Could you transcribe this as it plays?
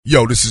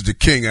Yo, this is the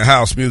king of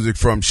house music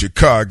from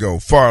Chicago,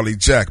 Farley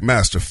Jack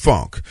Master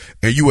Funk,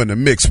 and you in the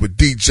mix with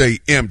DJ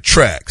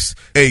M-TRAXXX,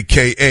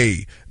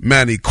 a.k.a.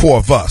 Manny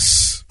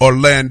Cuevas,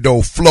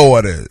 Orlando,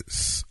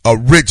 Florida's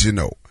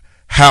original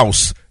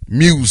house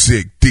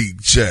music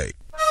DJ.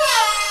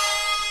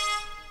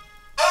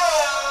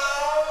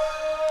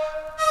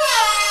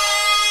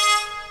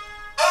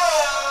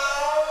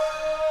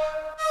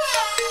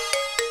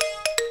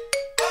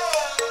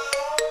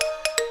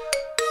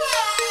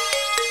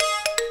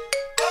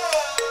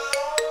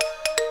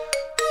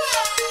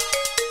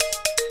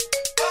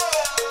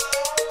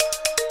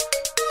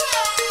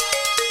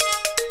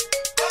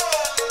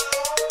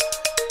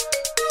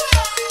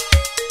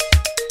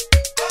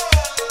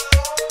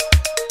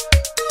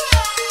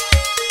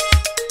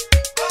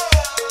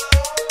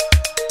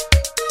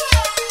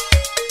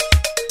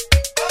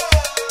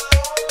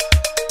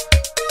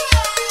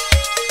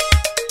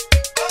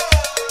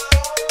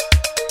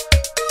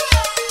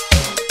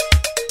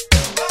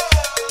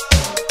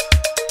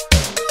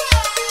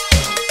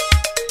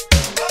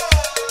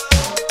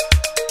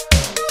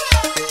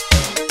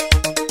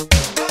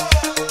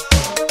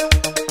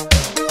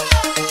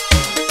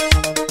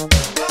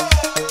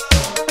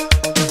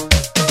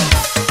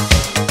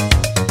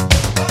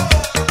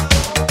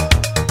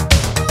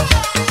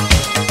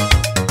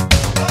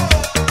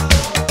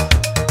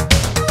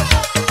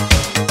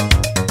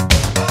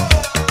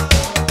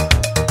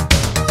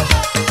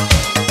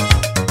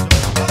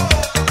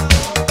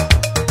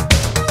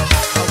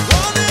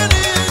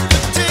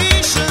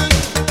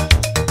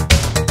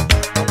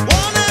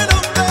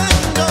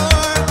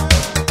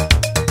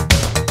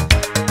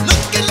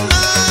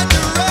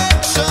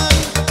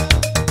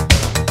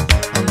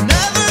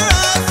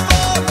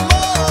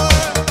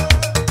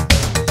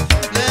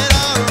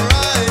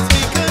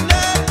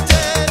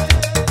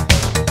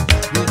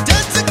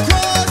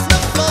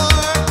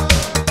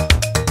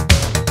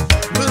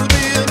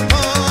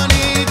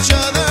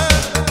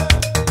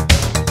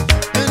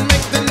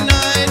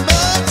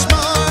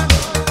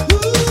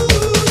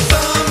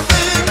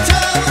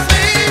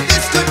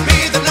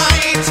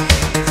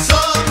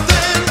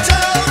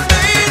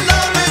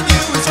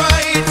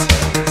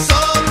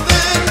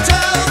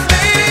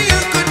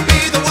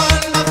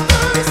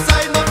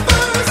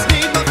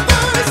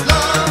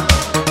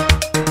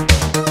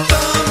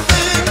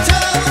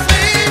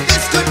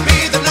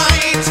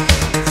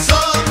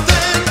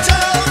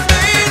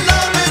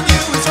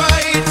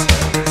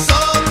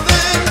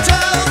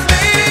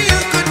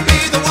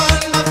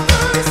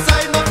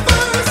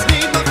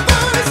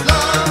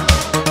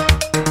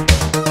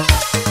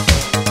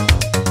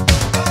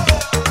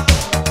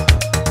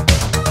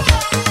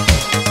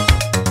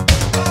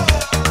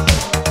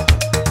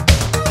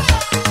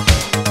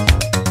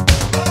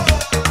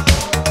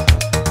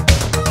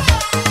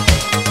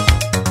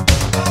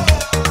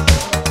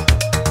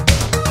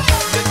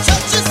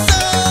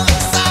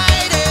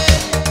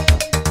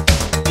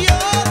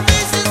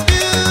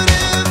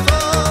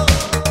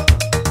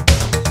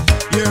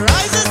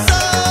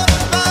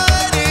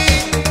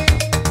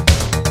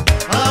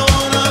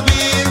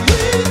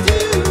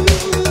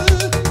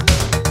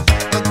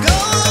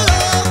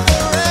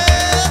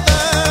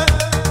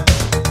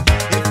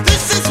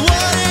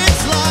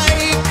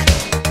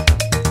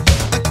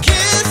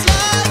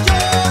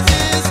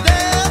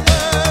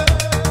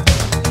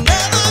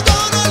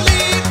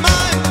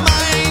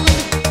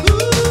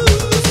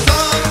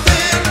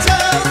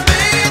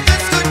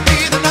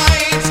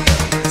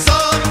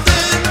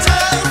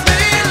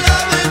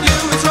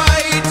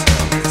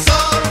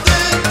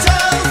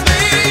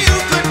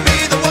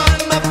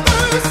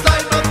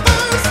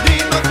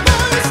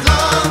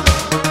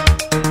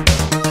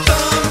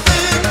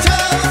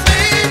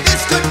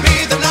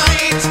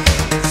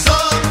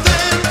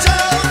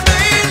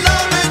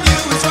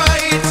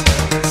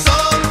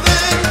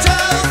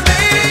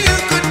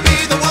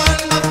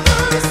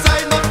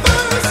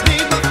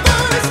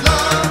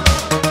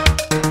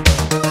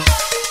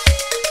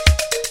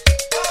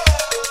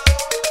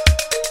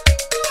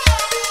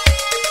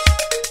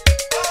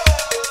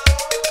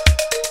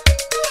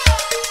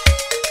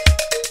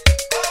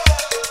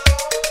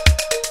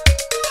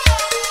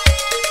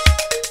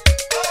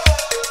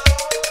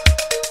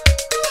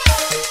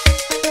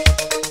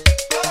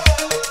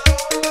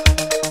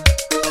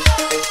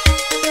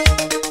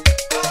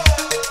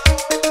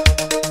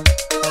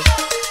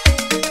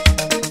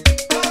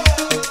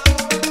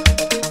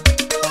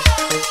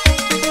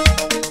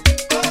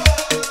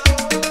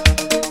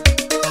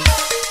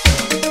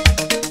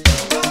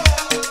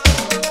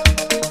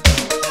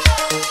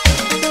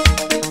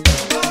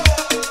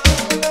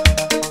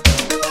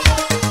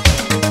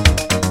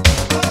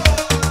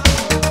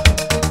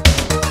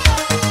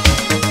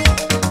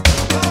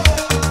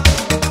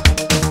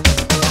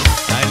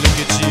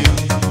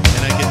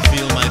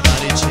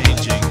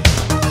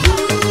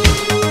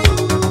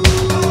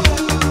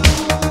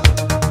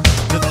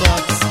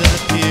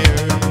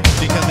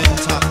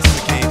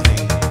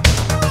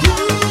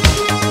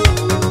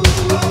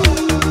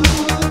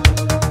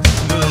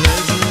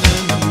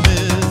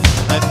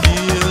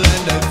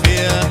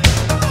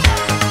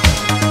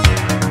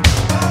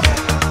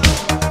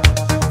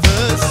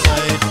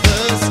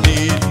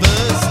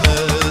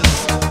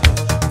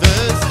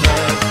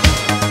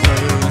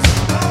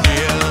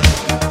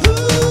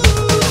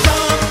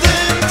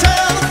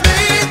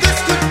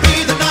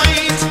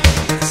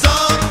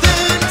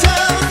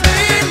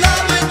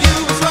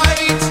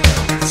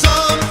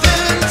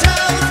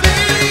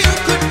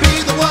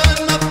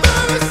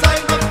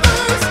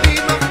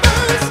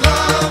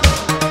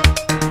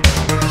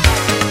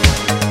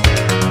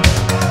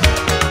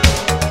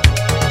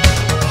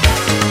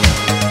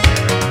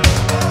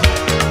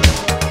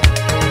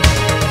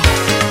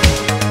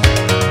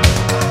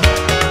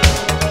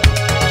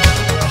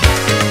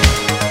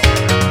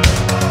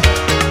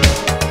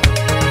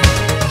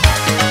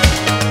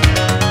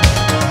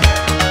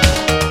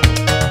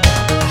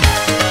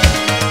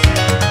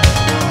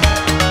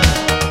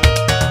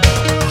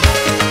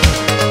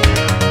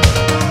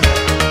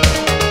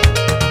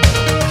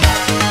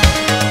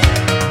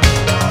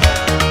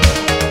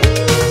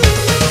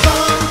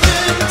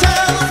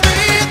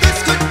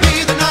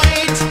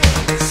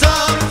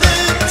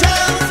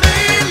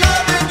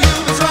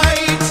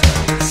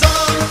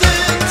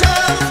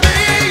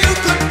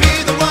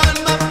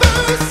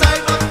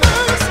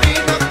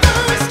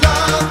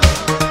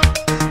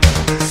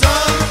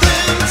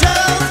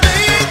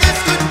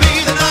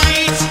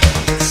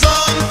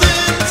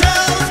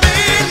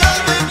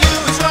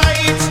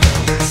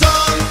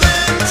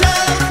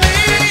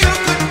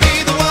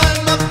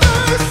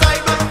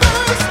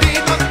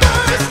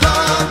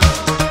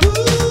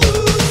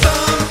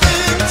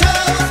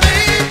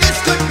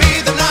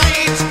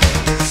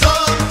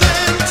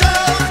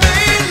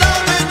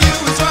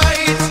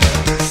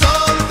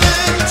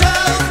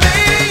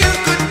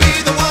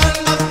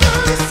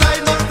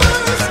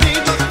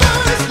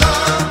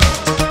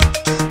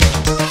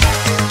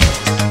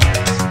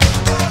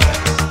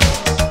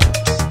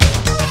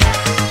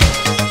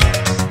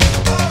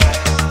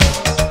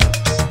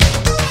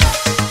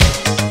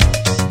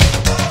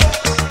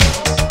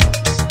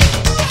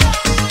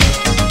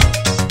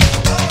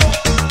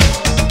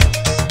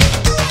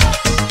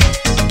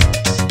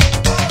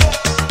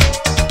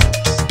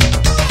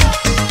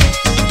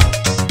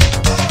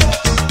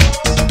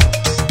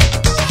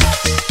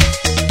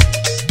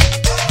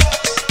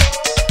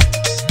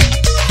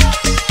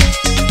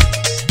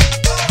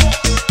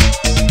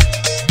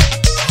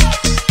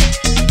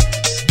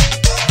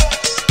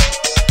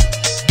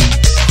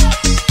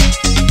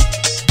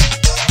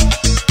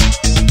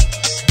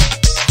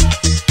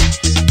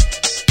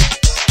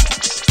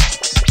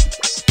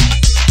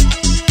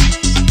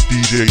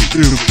 DJ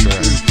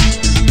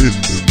M-TRAXXX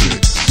in the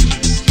mix.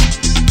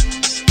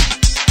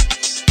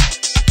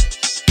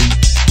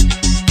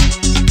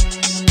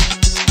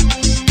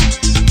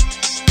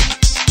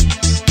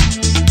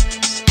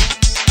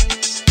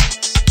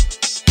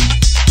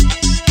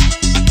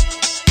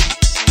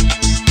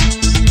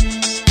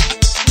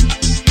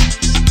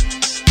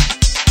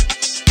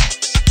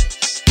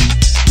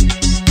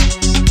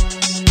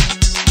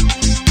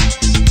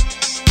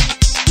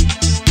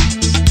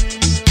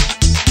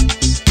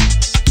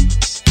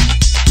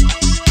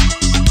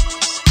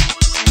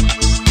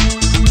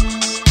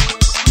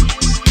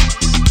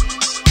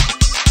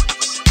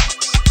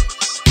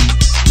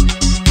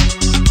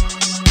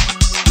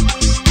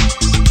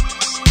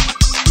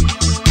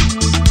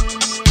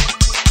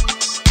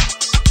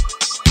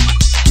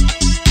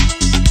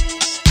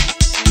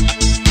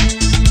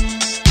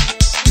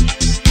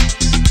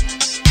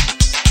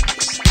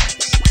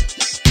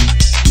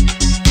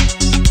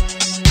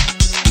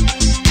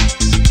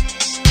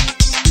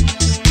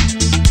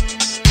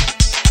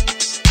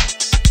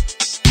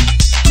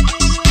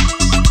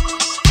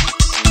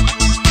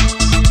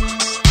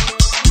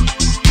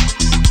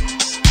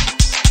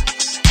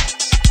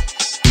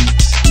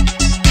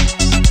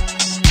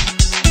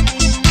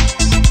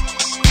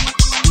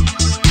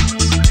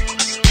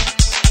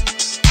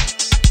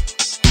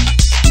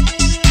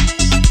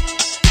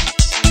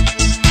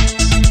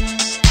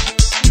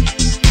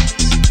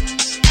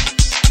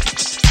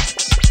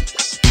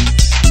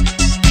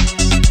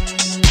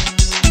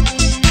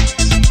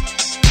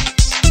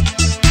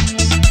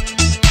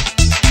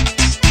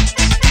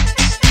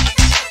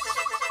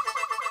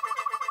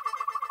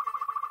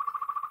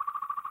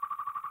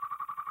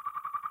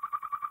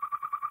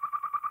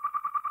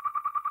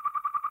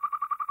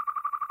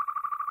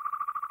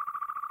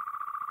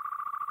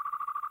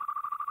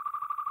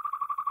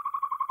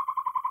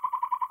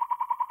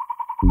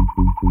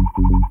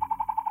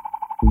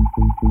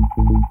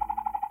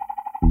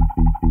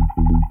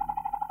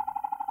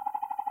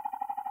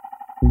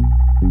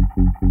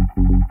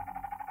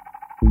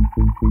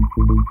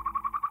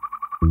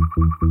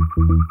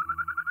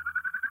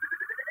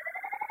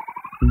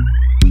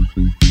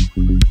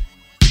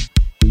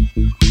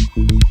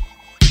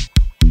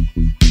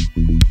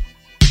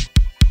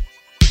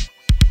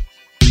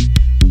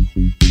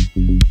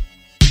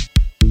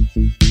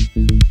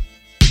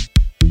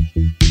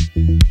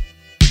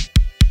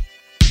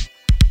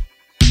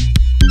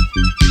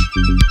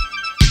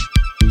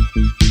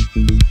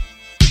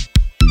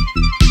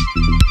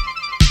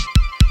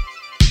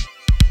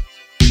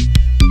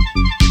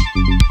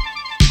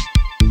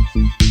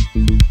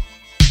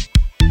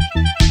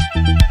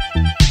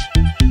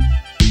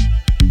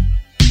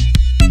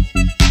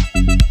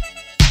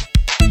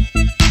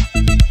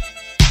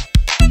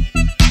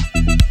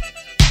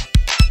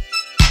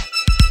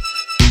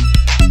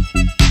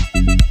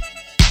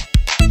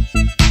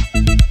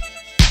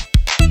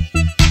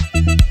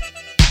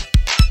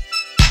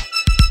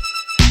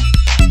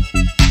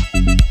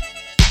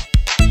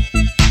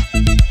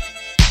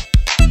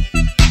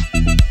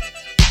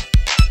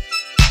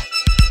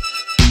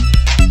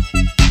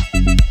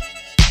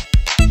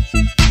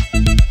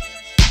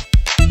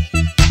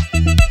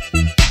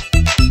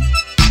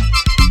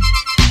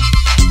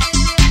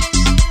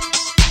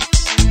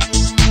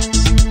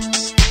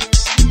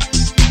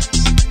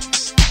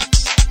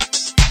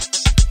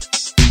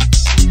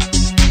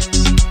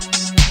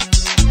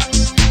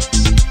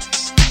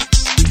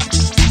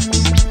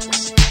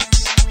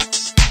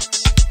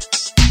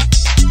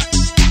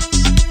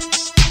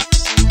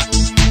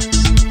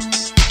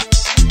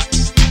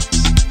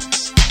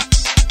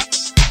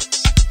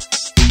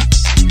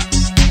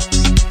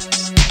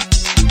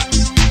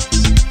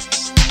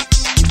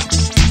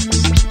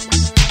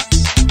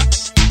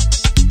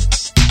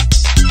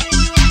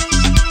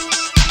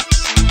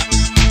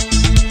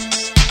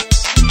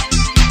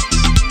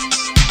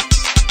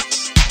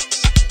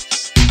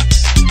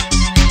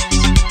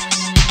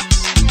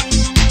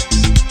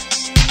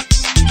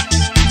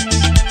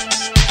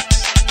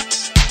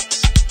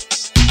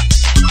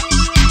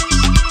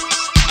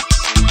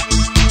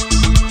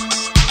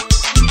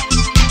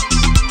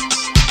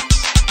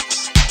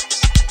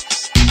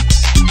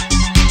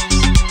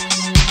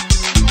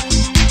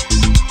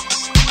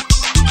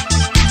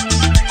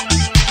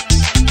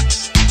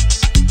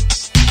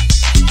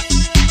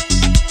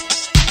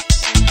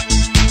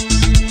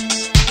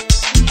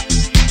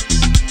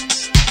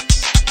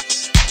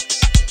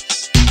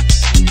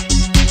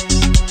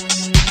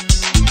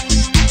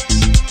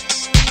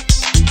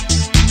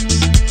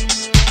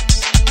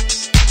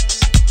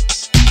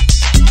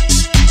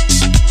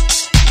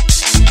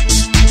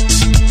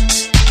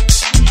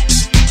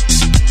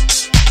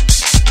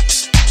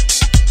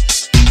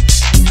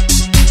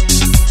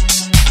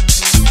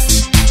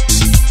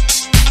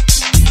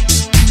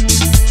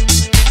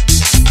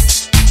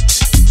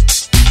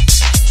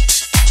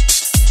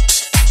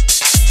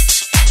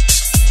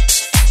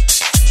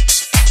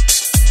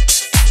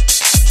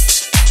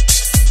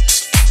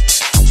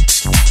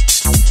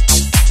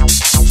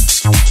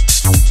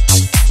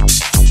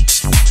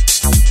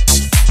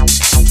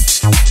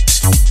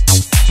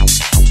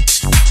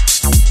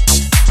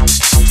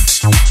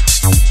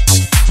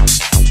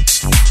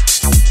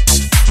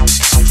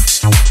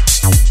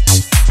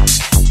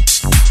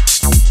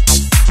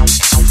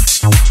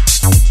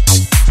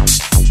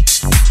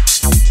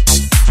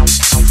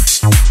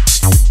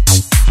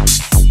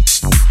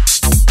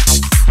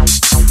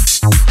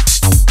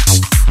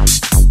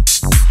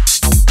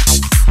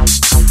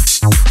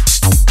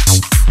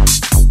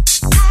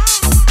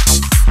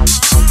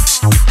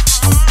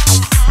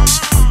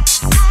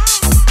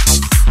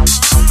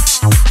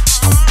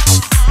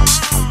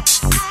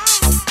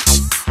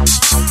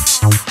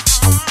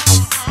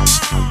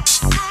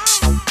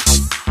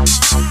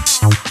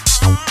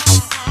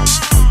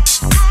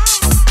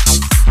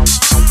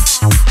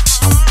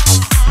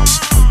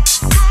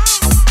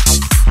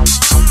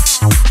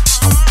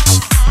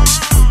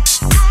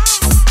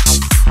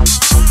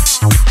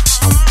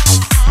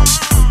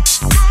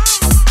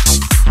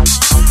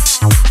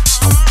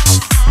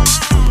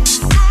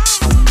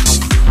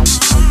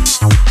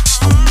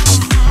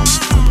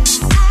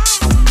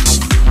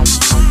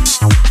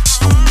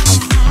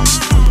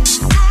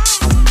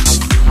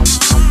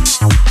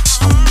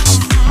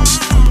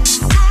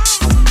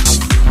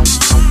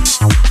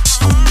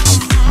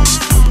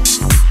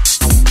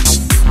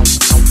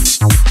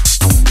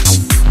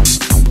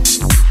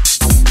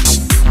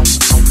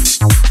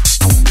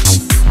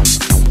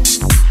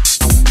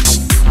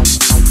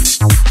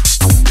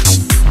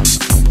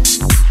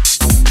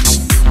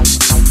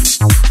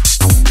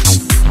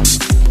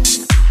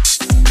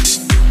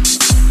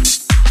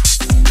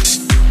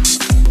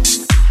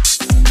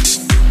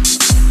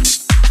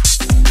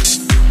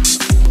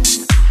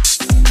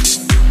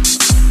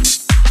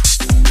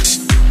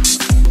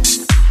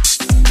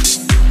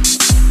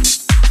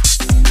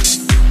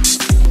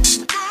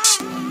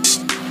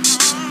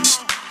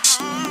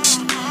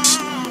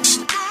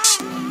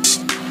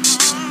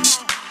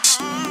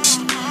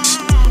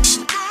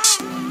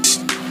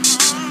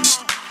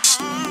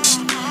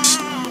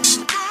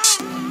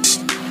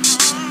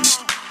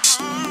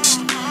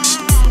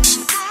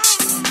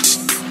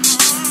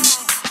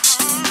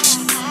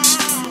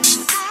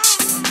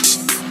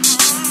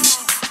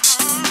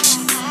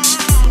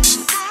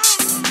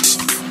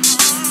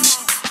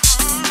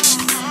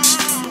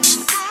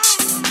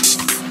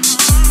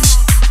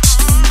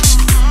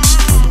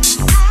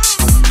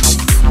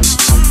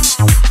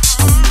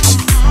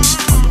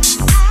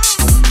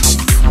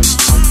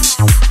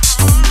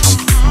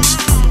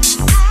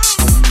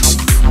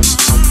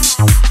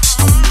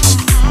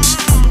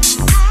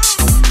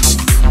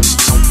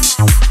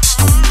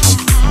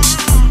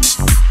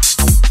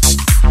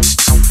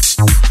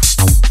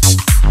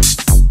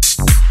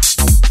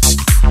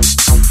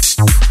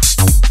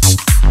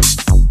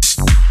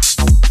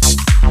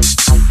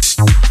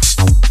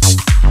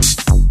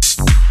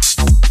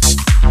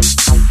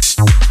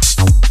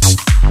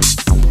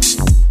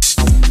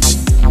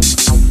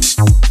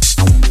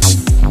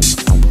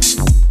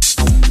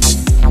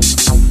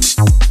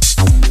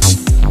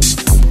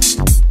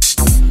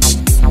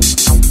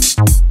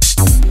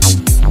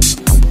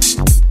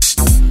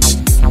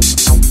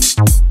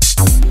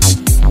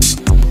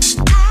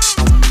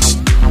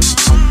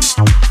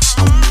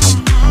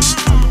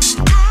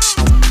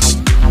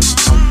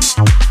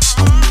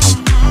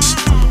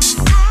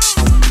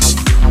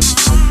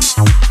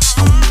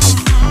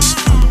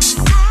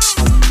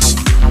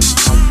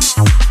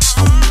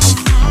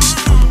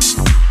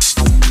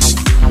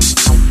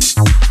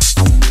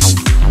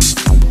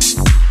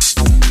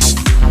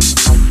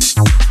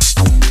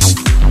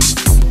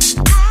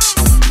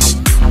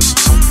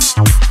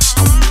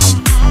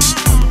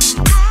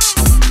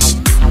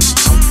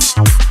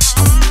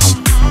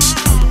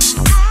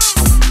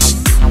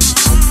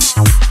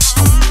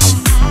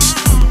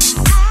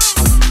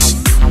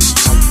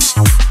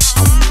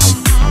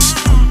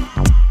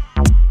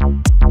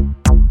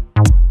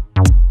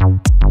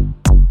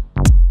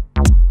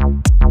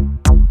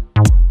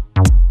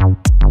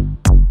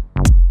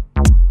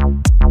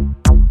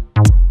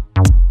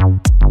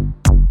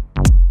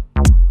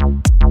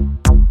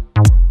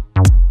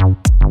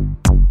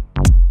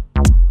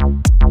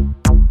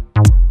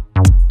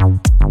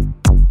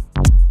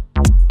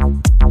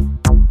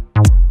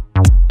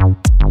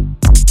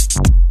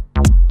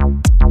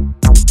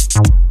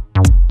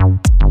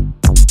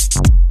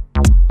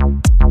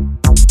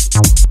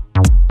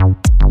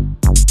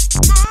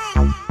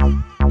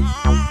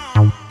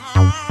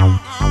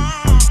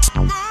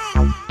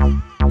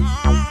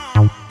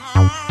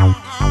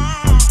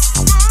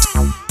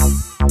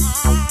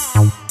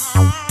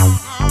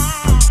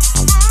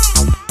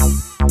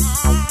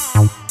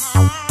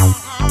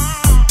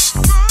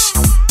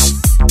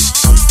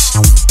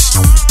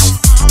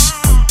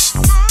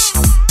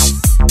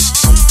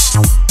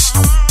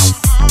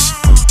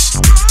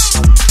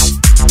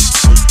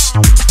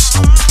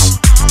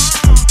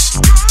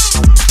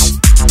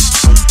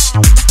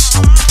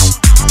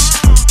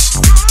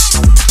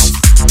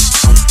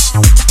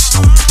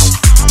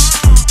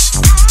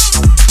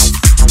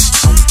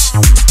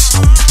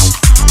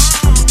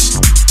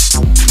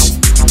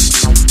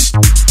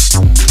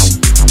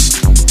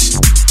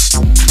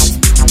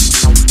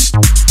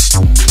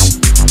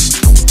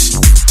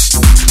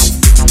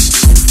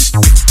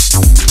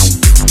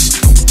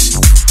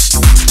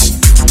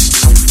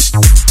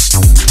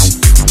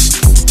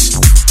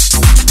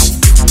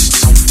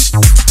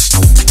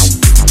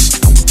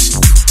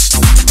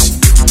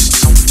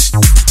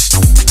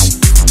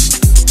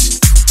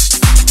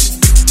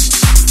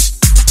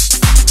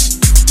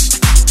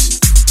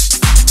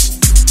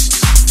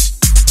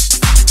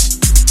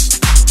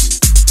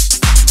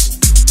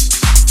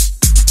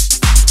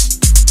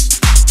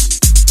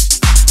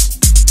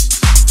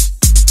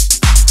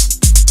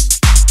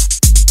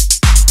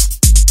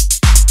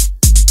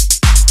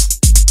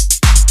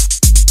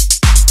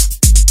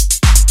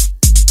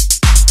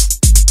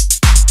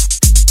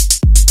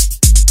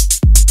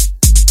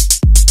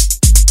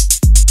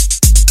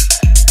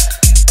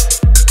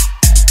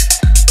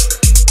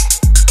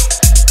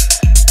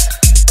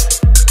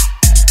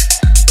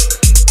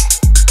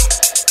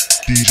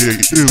 DJ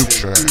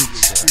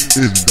M-TRAXXX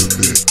in the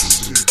mix.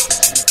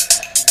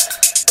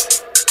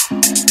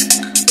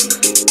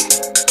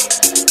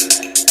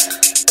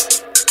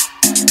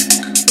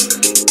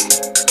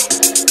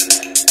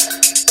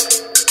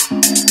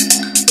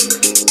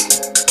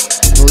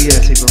 Oh yeah,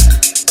 people.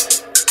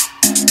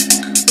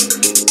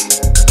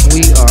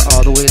 We are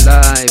all the way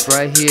live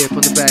right here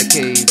from the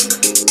Batcave.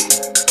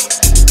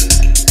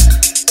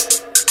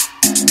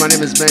 My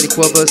name is Manny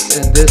Cuevas,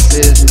 and this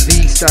is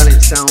the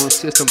Silent Sound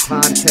System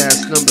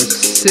podcast number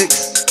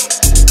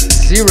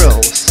 6060.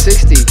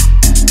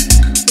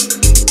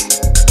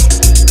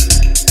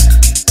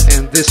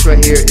 And this right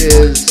here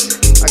is,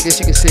 I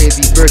guess you could say,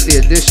 the birthday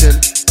edition.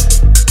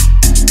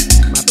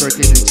 My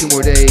birthday's in 2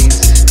 more days.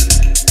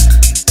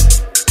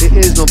 It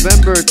is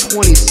November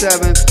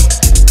 27th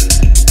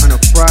on a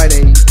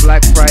Friday,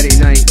 Black Friday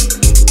night.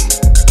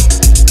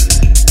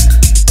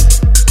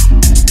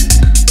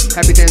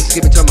 Happy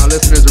Thanksgiving to all my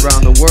listeners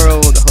around the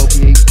world. I hope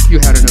you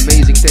had an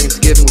amazing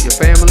Thanksgiving with your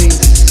families.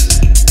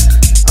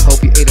 I hope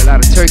you ate a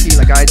lot of turkey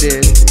like I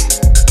did,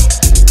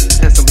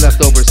 and some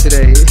leftovers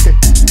today.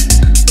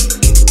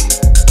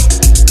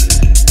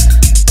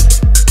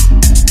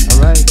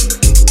 Alright.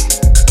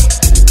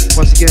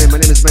 Once again, my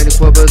name is Manny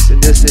Cuevas,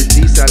 and this is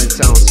the Silent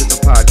Sound System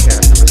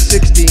podcast number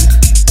 60.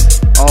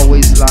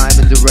 Always live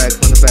and direct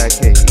from the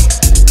Batcave.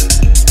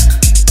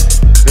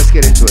 Let's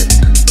get into it.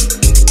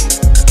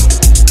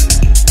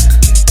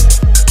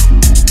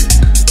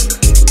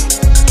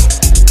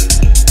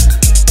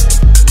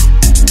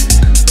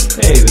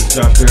 Hey, this is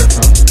Josh Barrett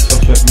from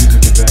Suspect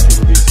Music in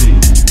Vancouver, BC.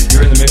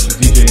 You're in the mix with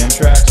DJ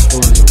M-TRAXXX,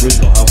 Florida's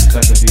original house and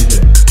techno DJ.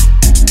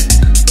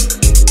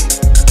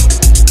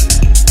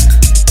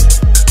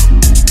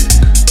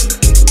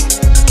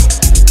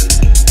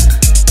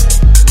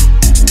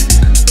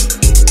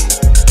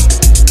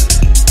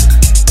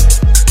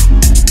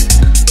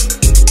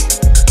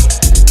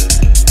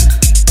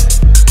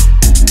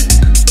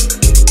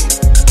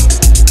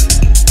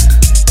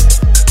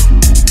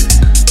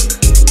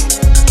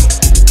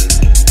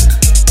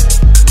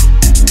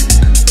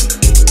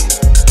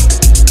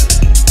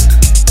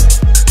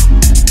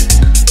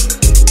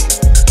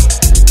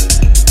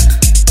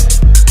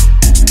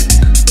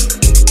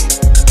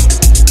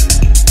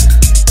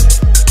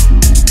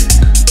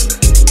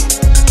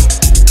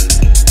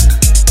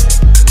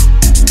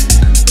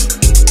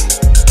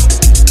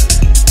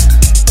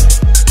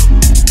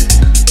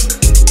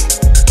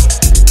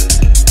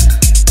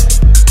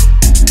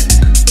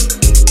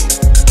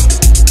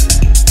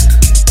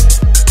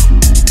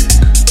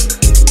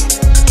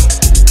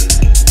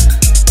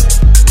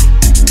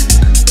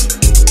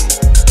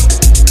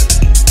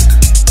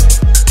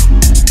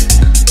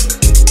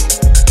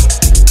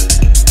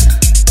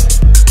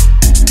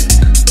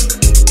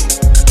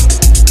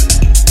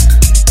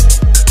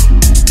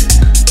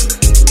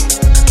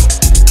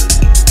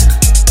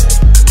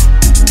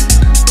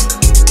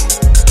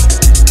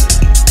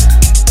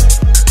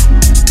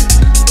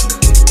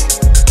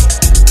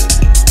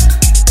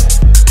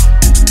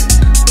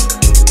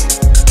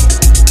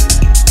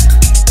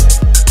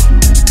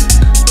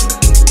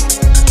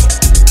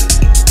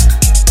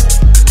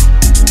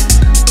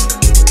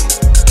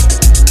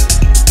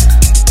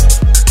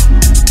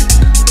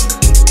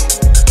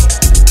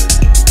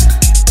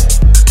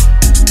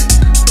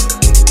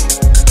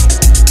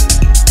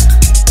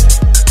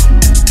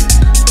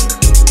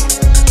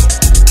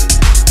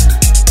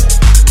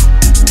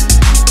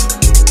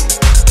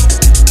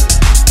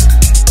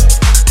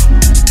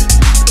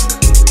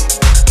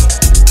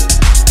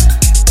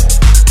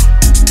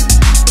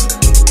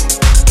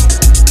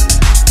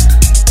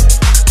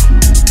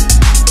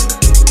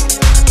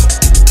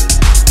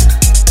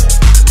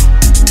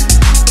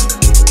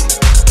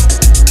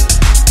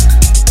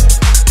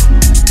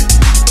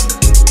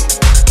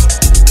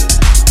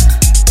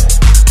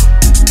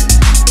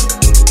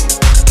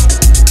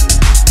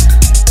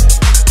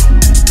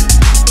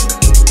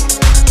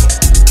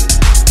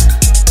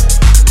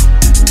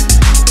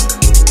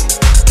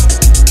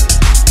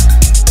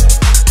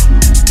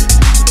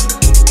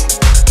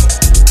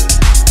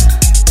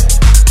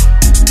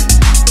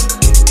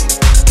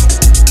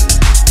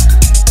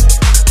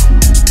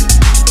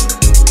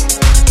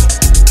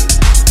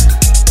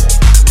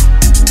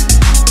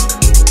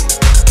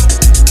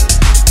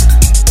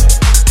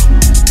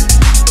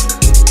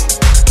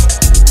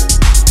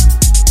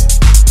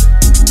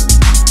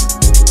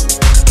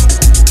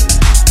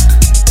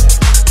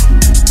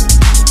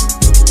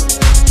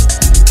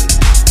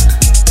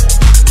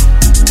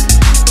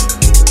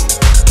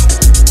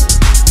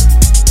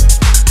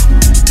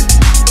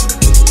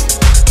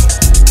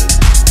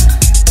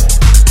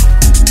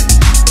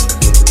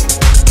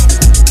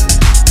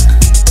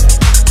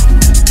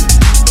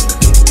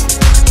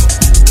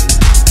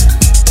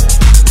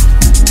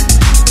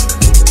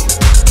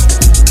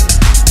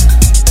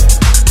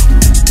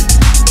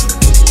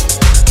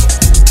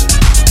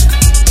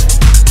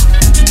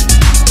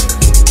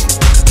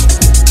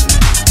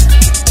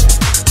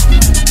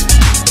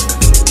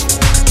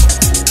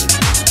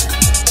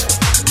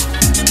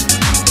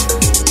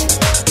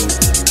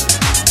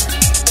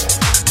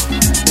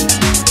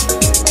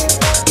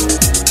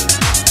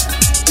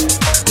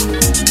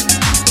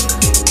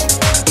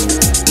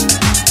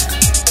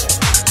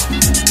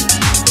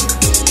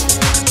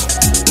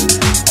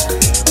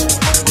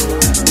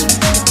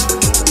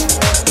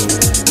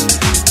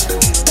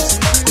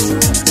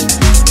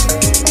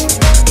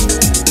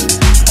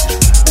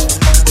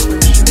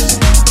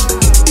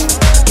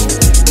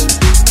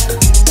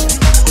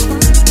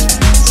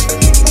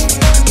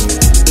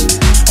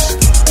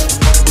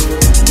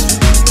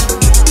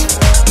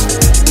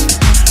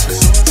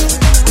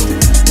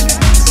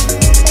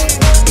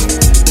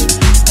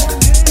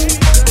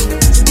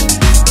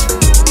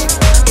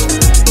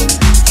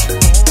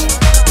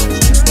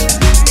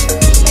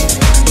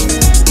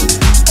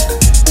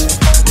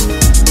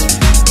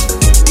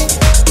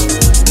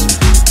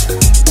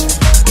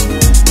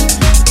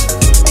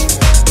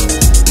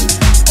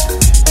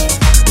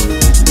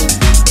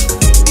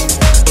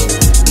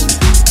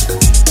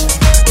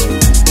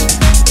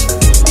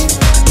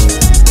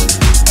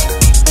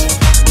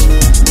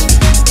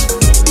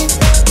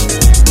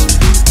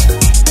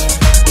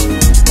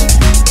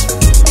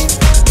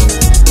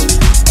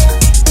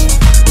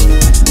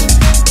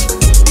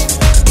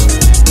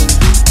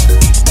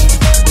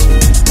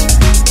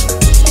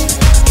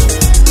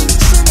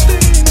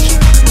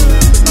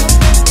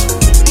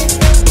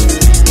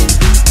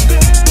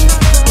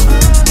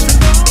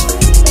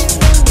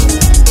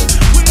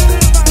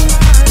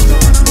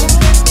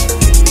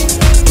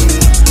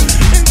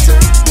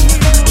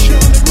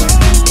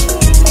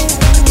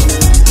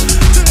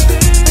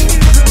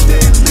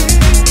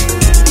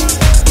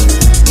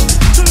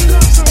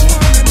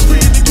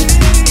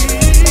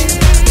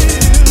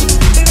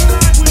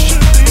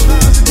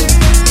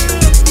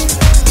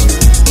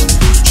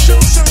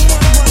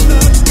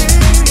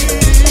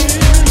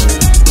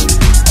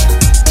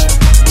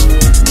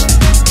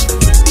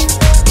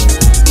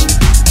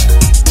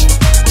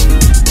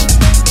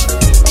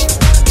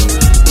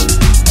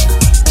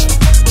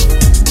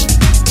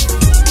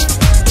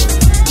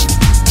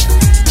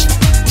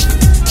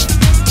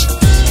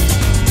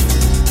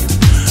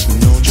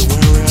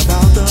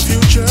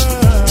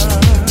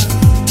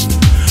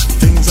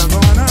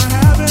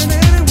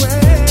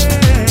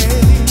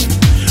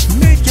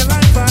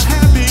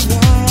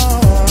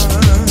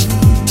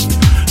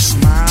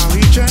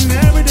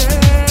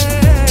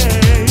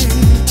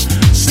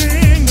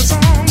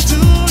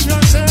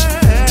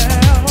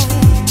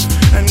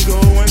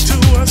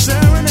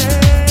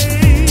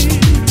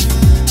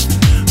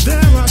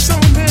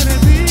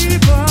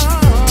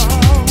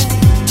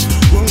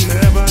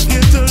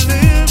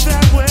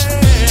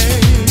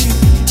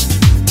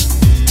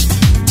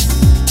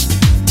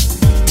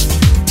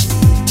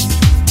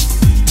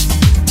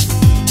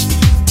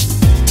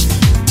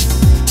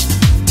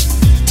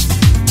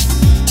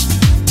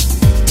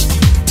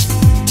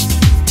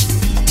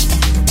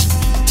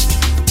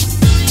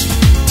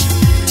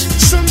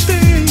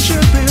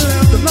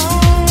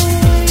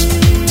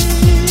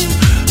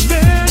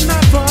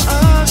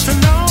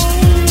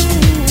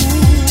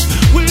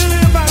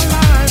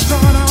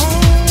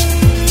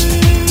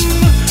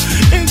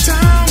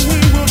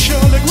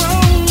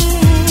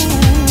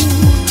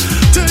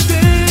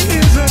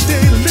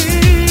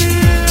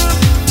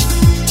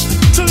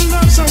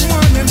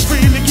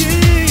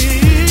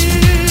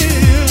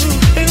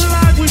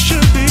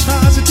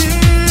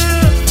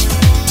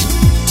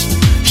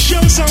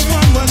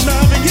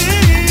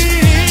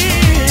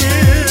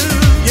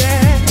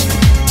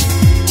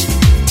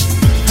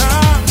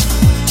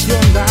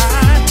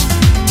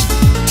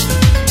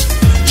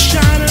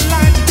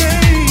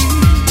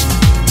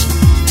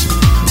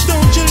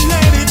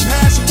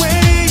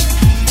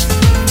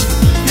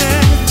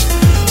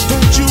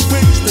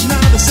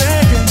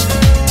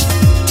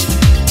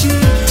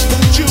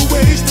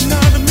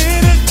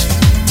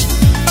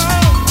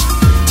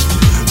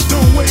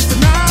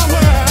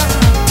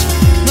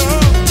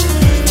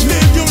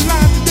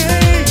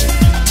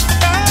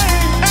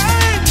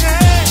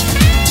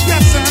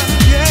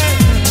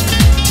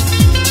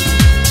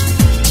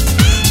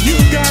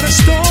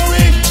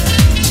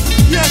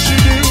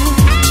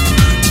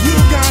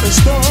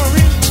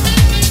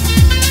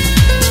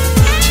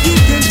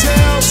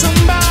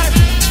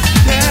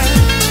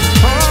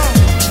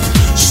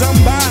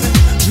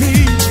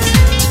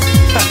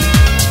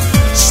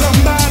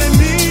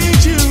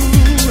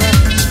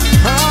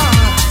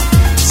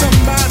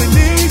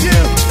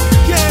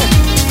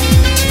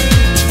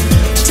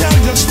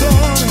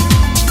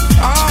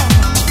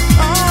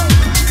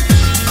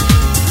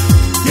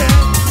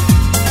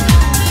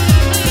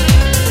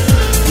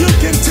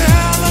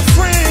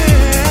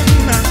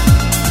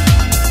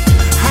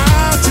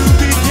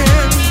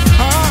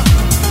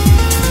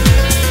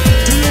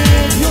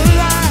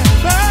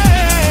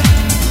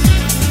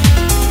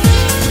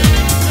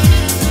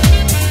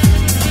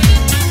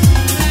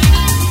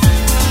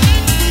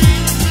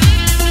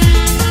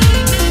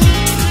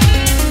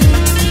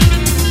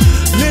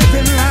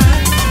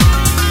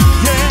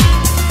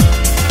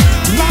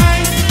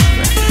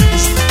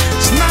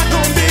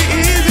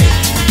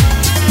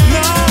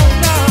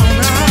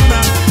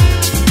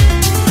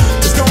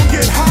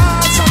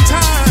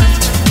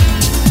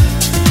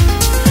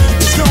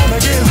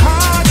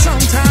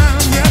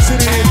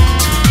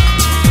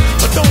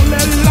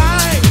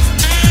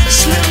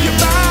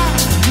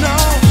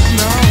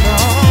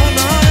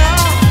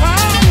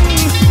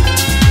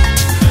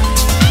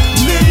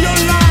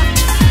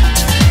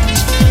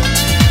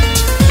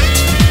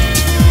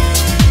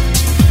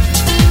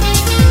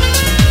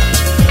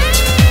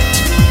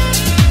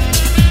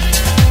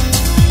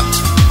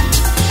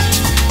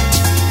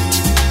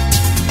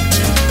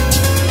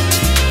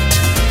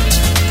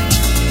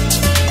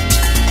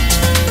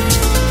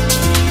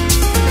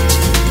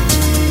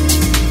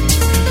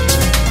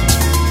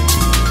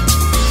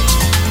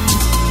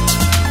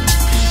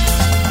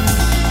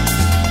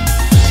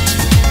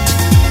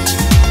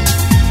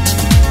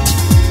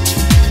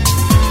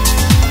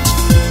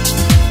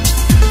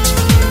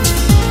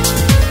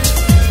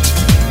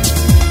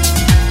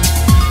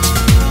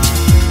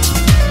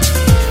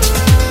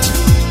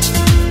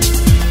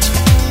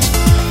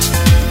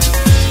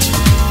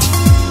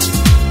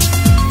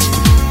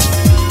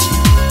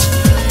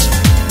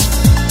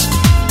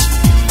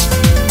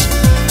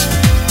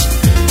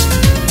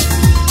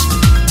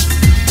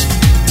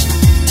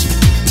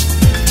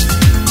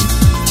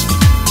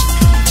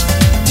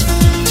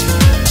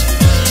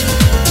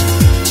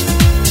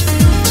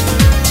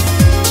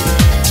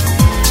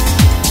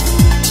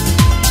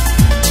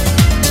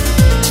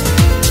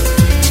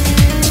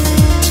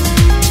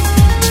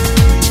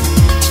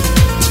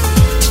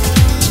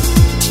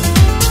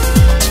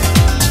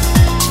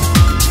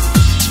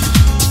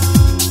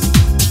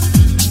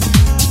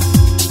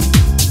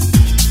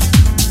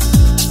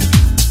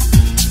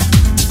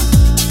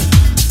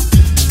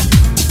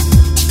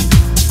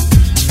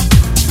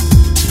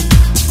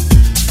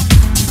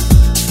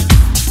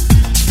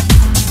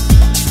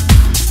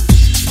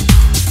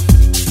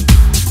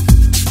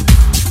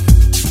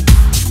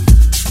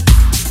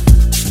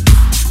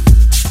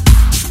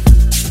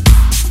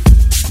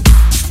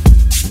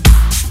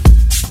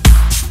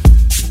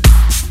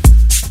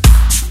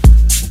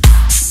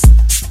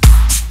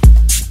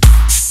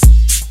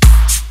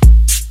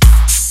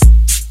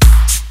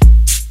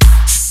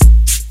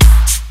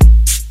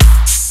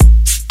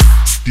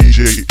 DJ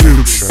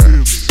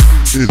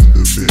M-TRAXXX in the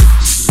mix.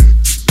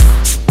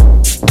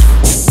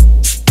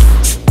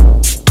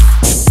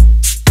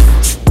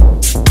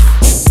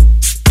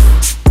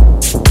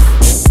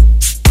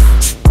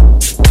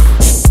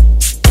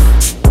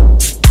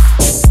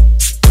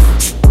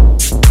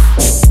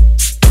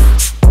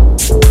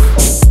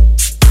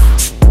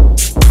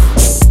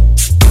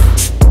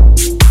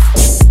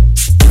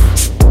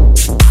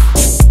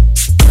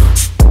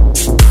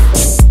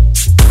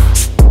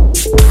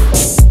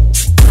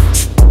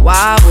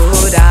 Why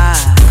would I?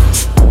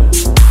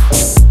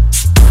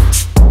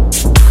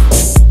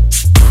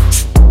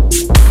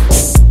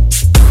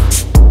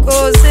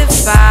 Cause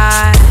if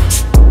I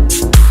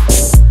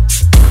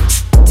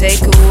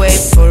take away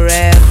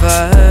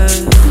forever,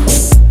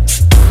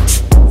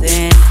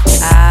 then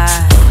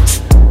I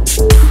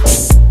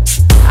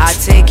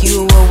take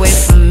you away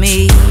from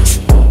me.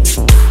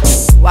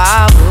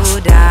 Why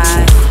would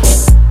I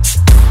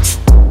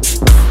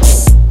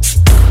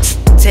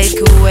take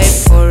away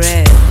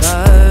forever?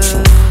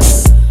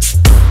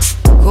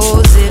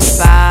 Cause if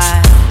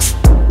I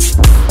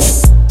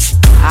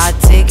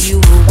take you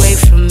away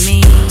from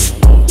me,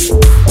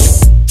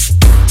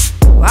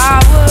 why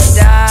would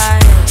I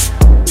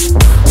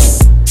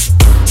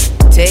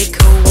take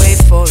away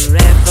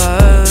forever?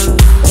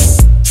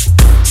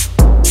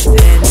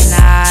 Then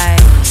I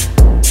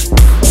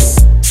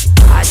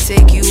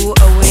take you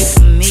away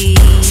from me.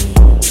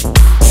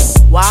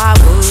 Why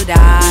would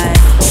I?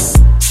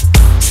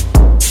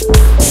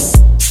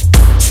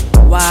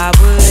 Why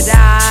would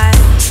I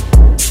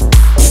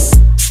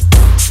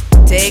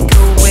take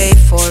away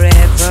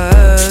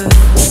forever?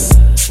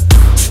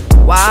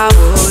 Why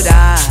would I?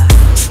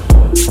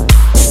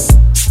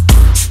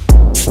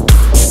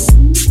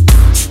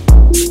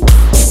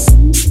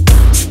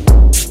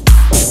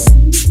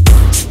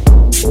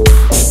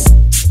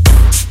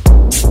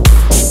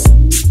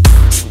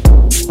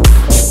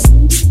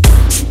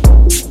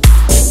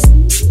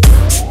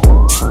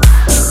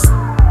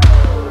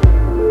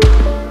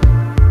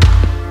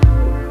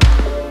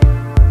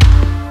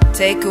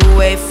 Take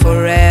away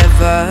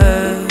forever,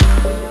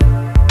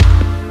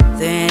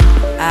 then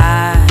I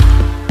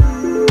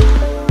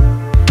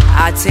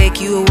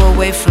take you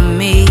away from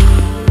me.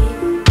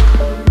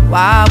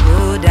 Why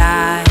would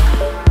I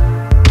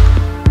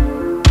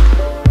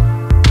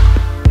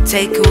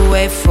take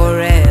away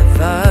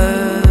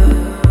forever?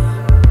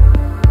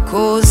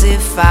 Cause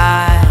if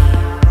I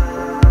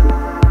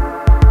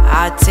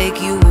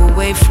take you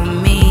away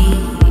from me,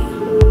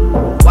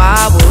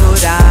 why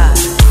would I?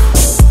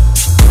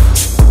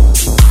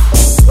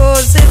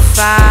 Cause if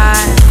I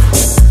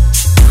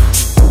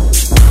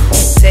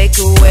take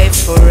away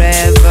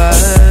forever,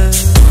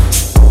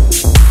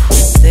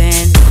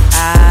 then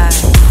I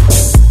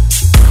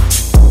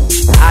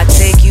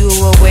take you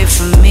away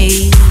from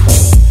me.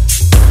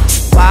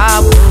 Why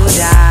would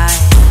I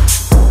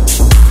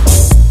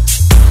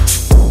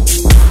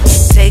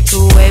take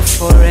away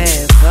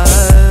forever?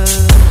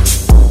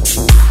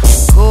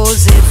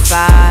 Cause if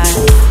I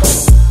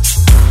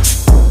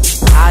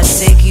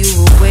take you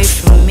away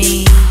from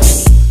me,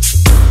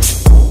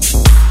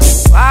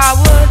 why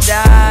would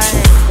I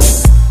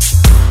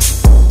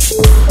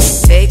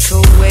take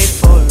away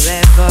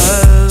forever?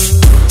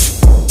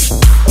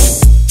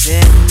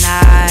 Then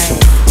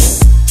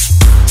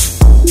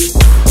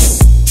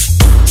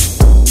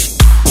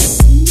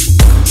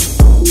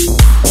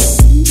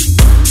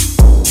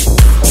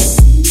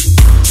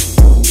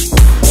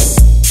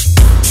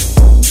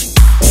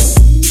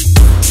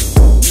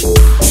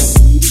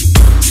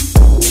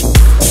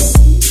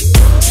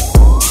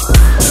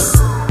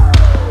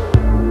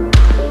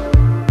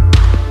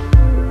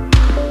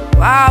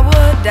why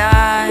would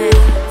I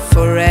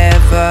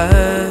forever?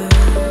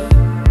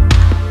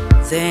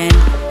 Then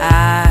I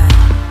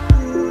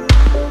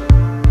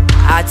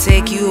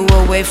take you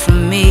away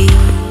from me.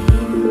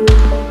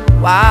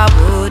 Why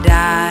would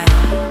I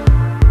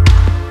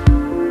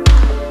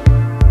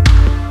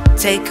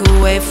take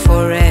away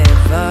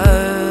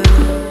forever?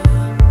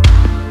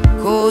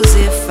 Cause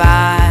if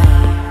I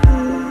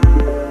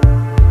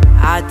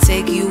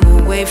take you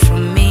away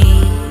from me,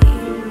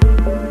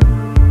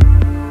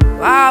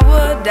 why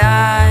would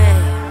I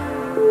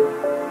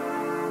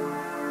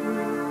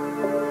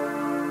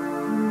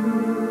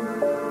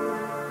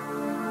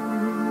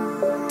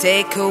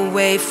take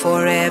away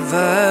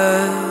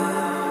forever?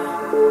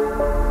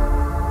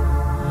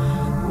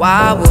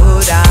 Why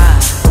would I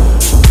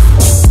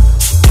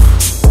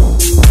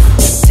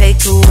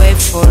take away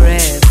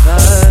forever?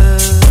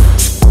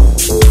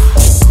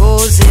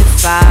 Cause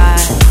if I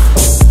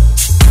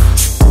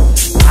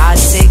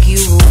take you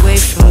away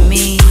from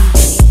me,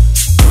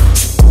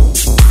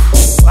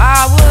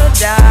 why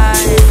would I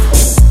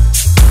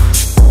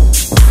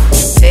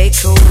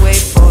take away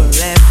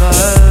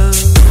forever?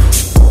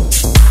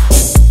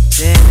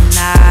 Then I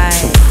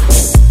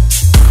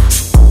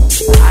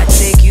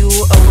take you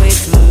away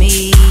from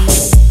me.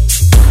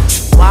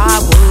 Why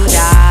would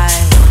I?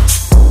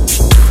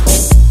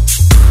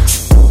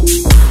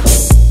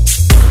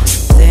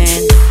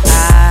 Then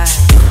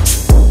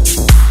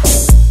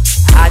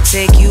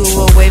take you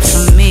away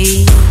from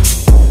me.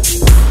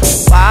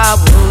 Why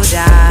would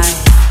I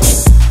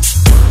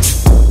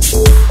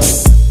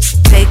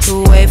take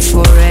away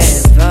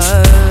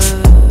forever?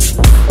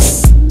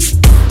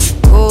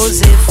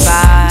 'Cause if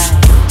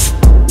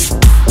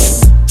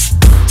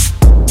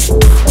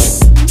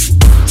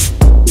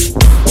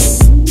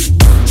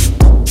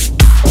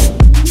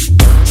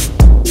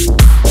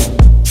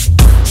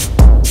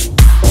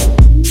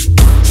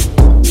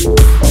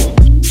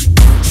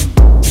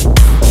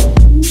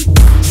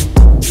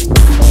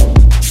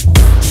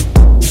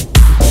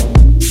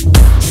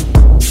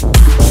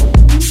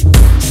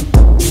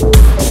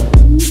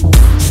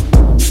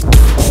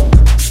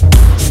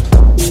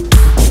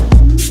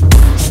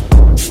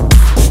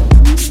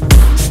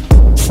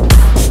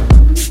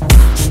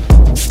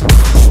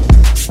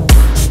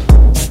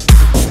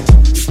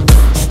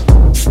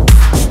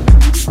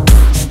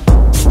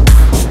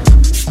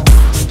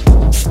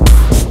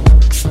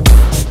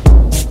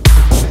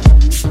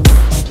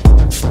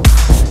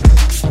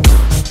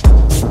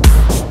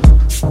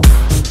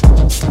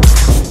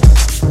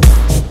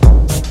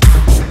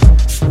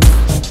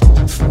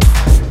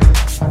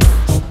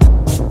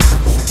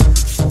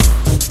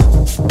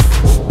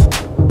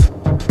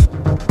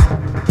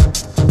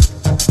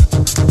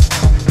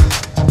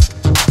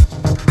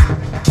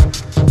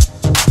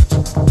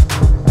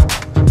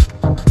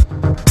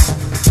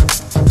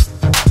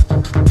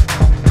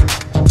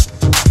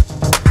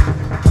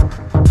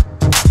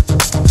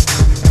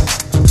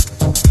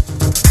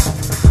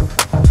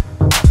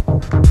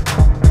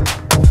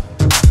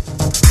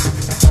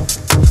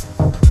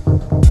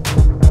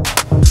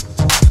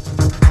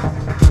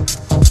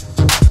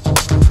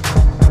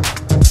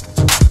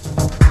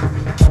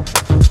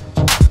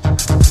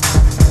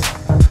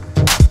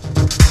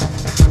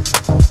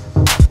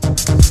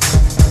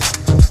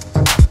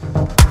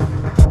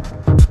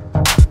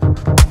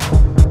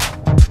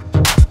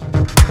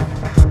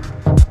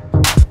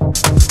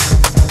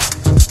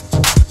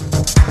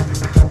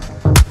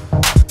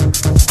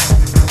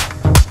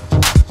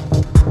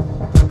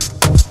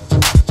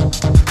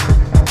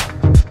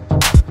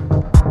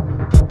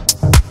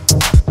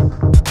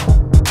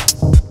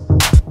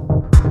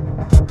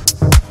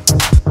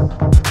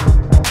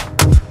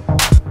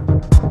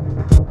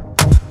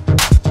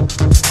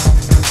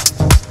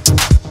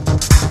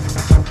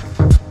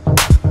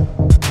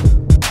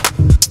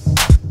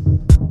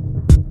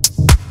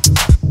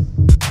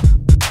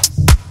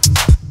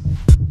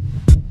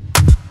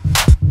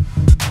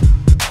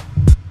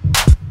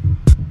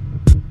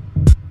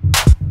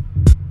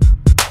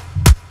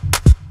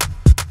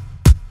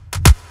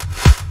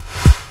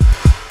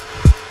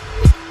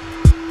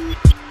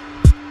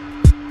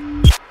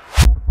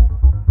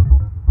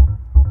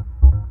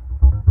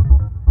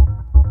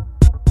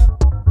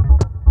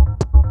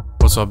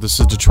What's up? This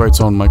is Detroit's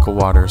own Michael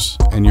Waters,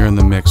 and you're in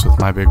the mix with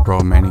my big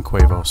bro Manny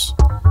Cuevas,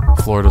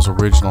 Florida's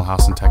original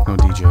house and techno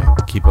DJ.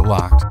 Keep it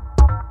locked.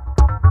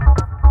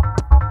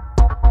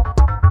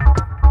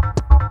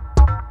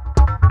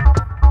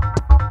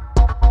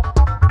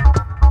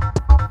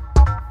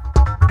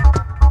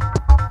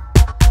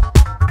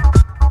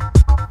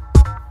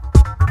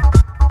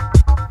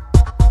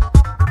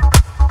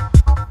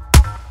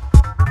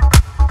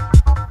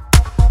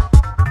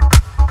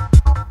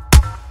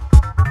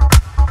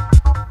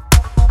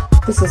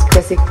 This is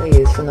Chrissy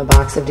Cleese from the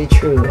Box of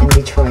Detroit in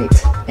Detroit,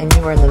 and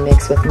you are in the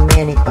mix with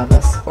Manny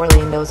Cuevas,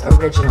 Orlando's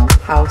original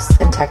house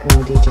and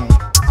techno DJ.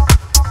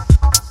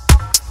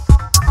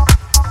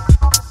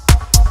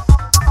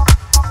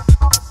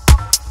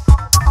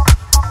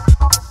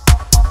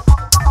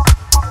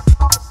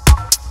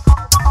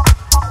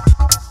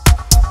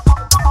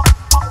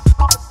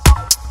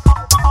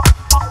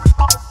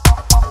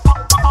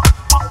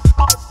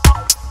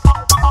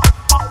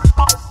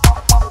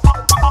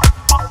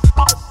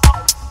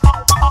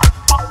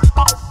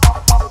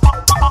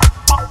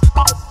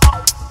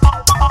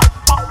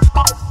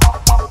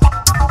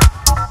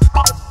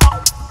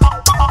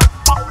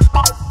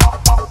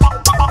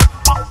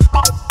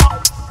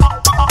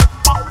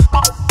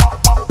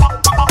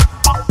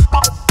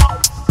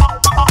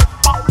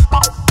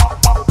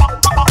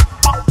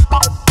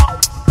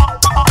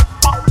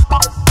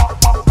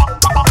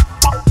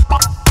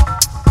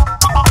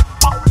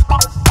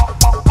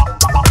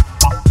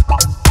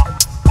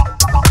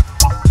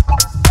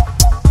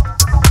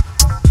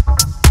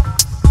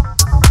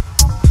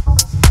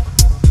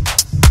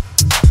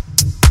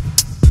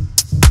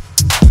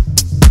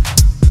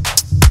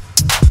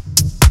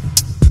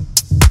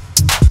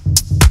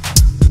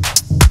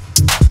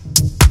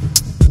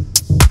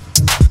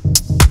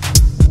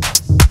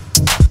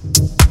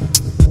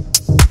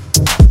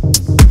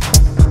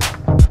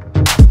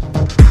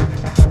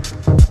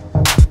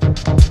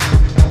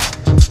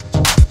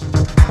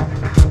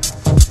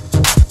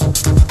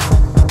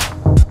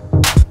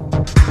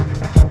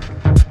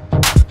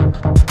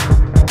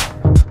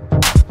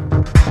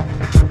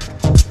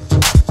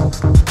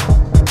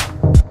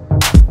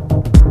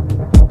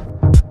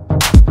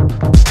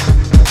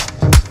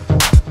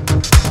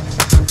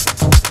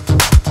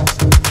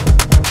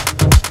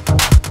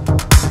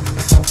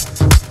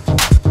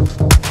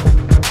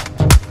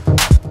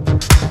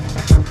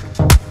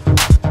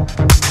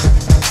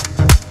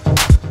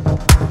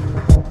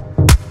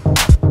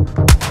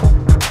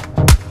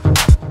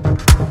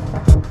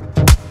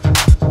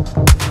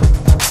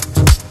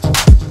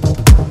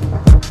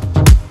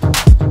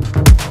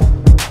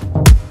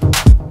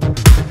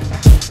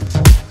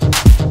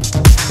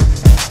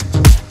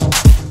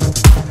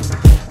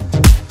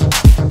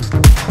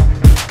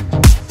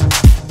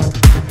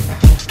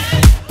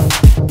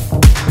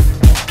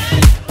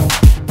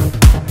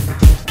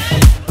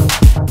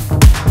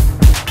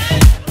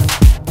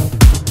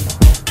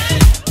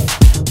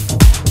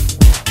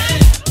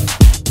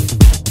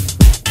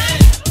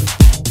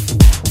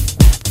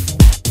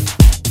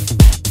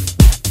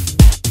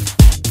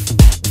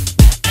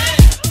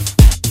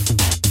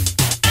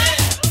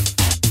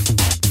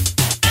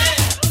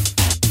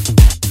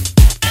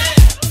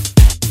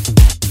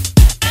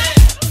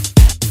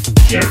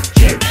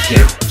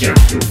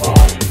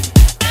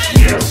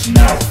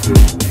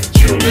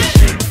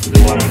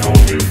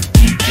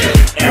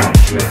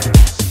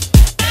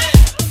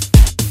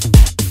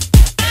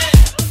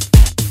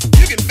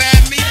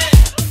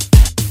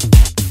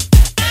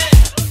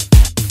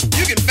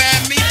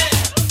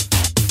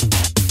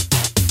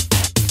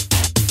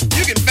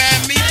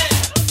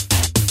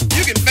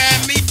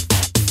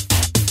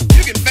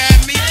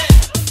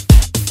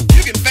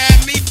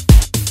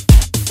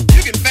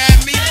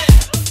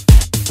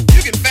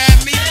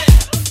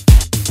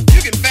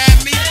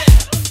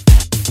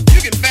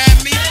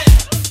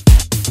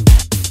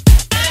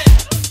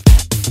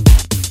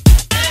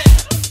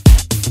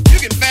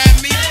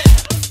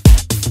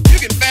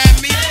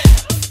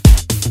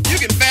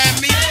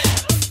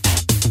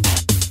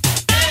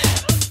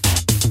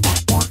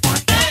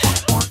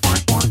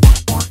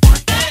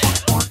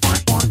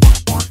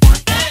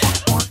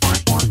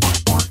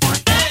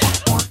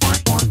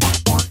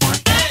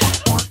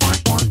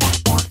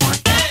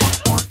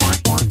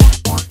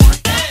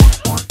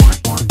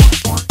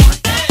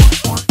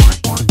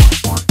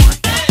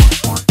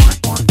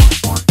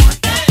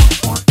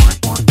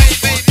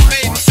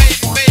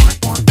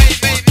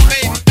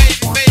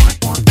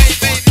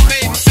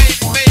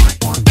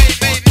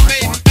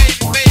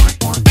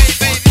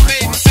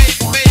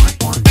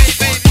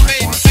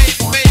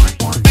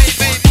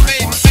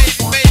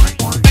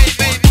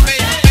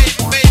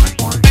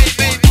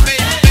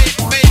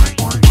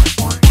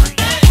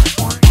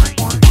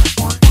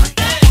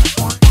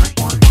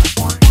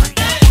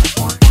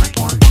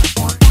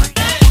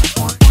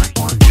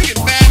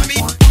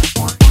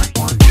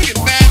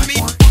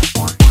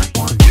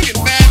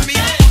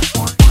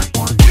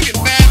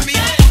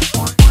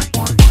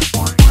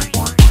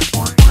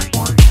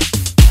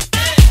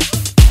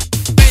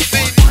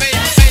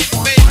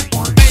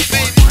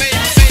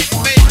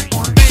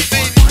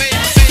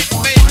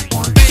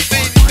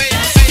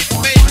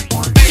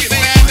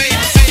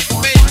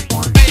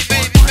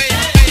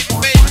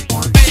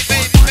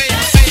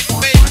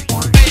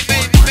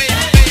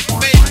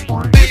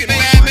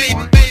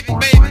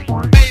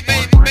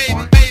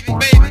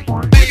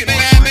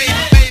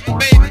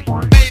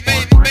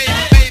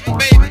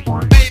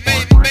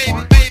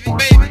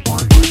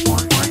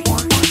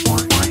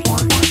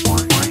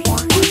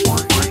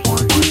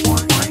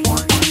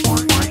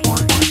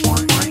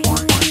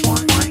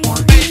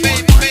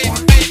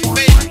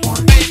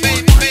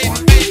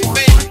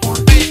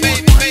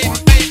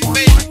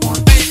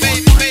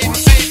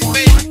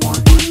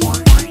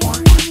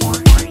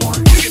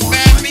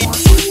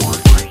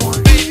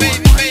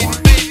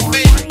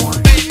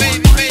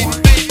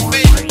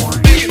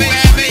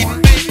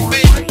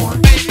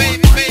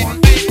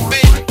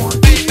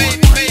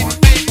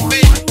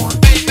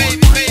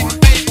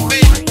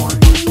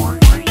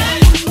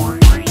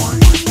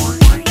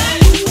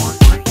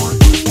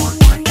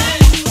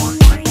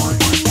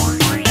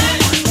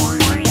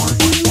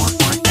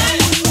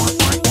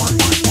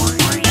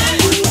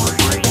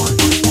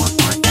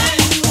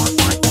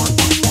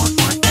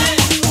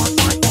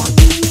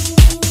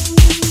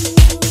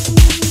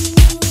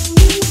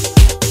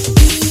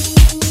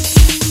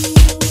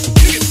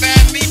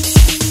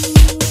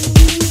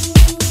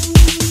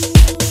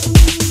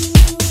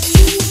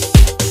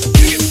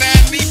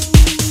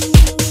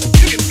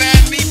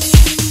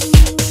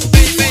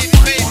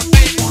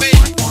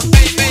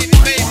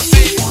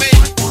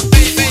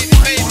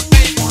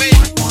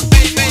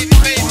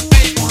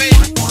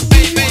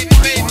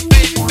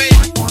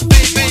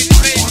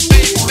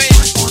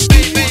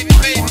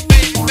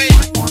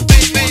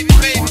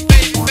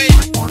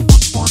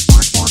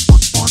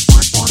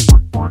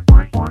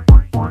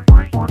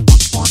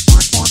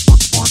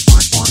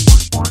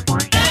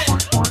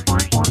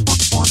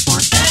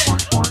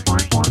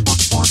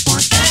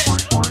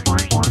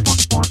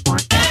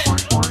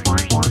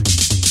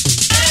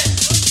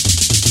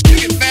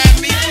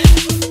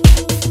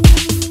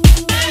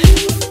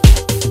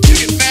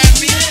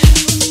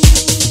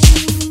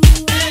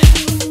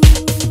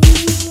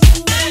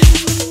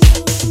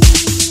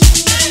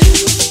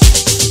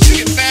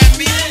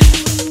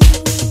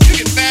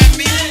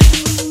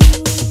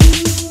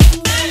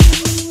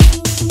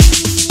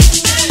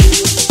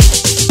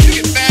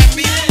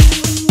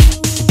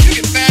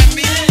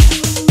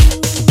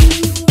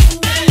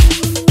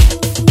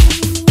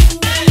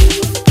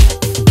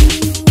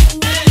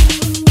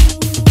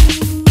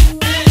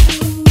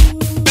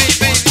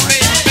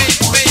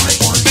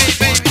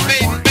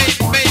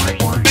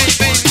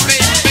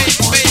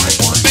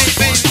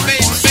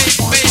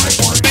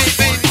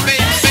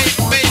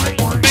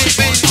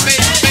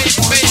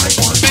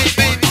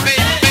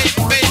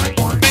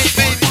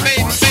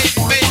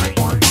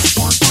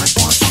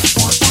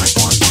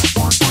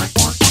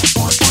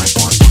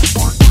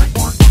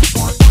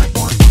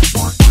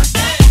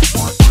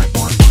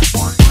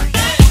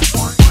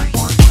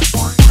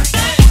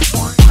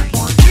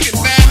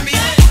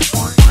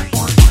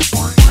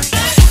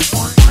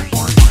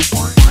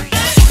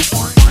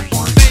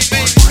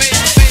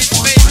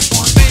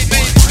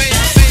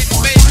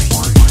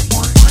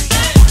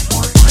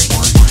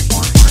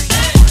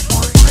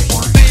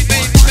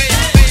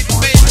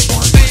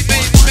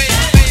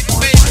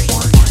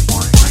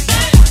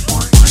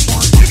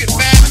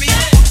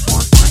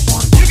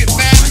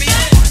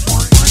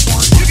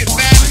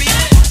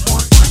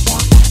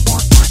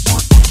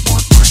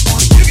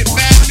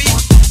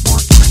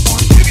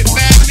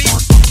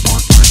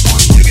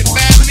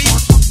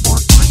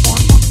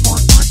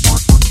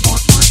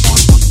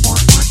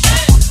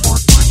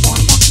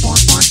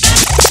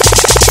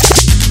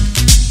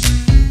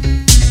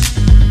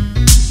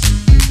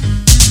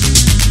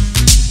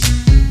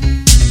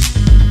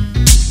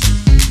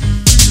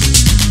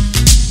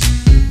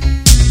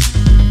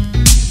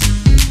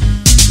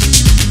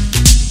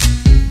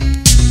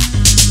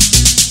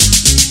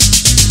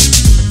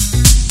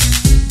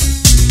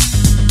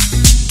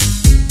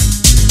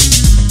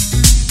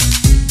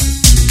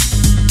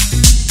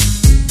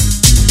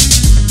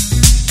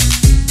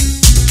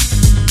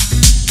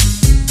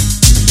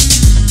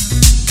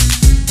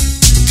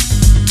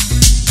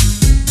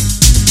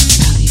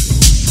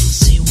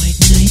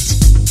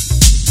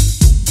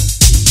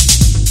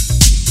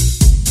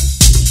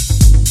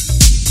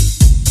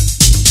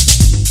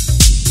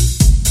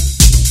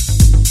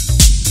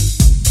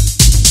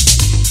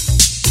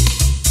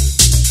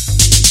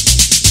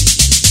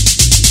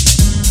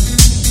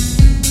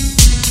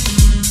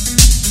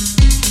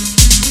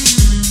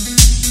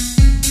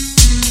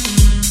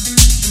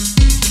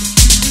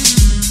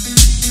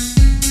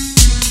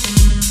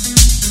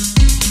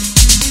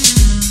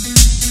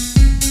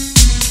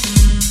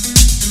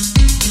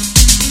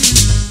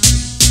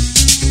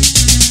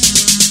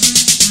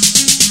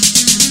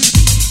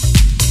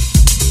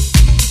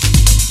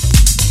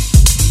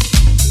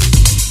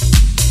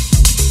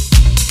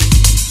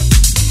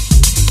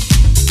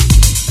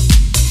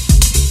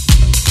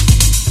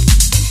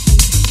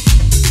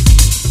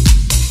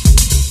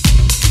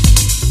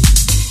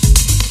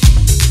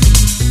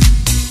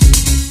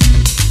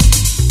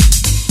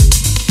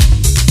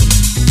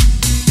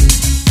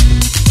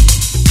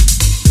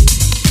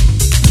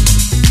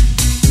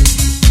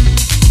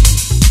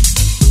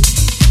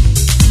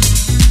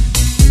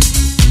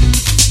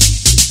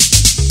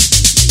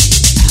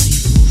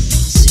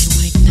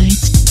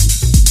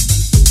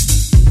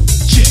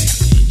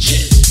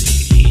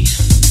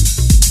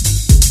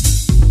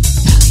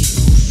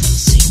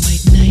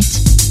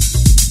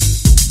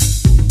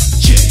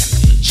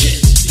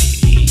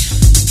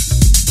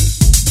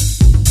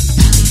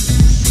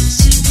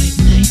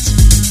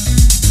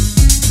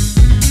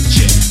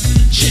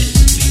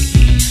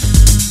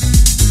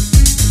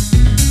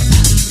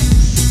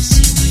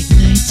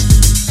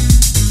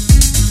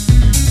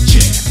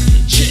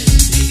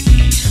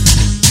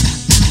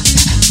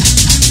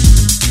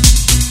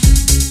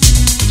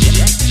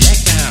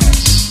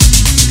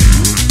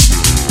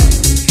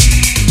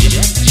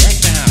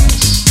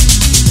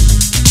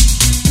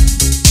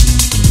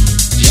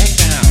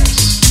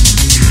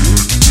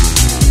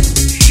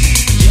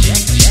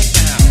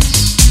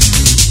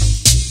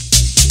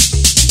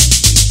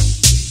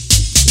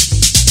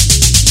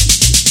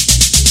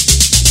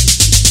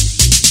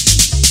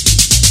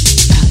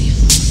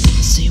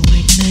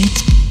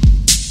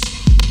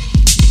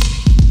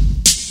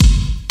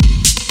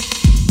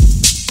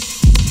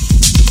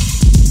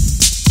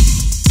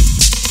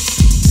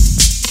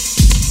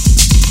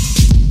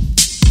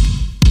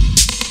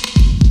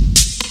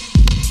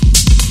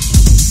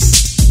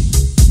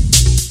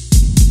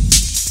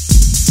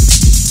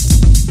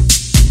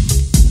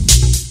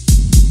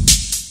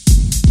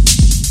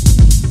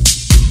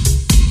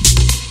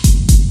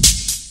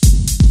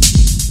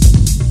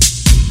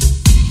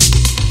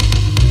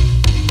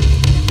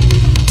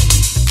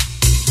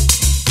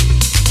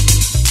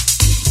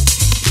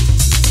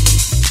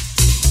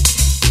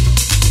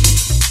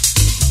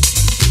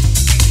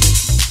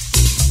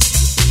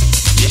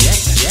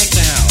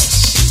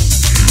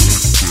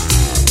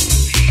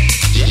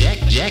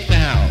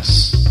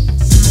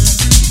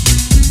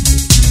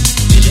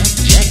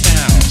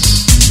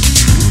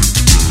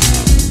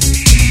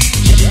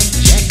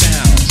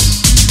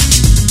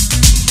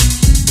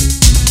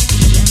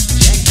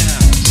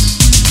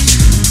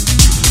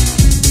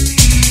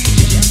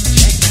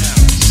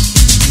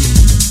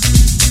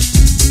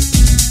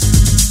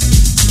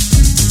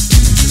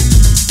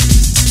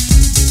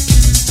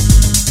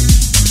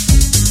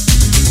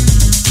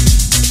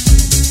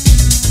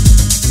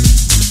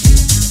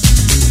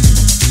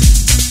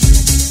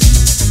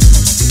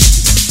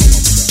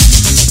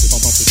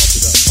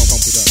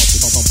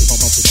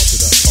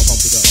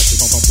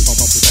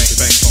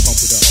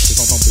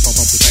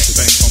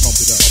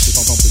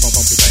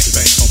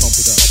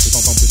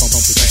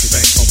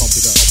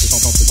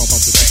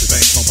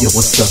 Yo,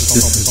 what's up?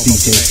 This is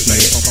DJ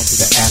here,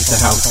 the After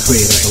House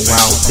creator, the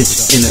wild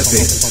pitch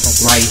innovator,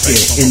 right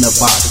here in the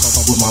box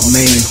with my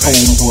main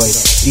homeboy,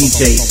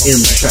 DJ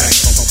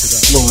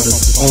M-TRAXXX,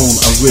 Florida's own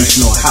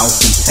original house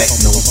and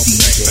techno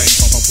DJ.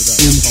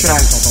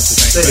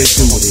 M-TRAXXX, let it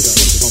do what it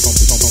do.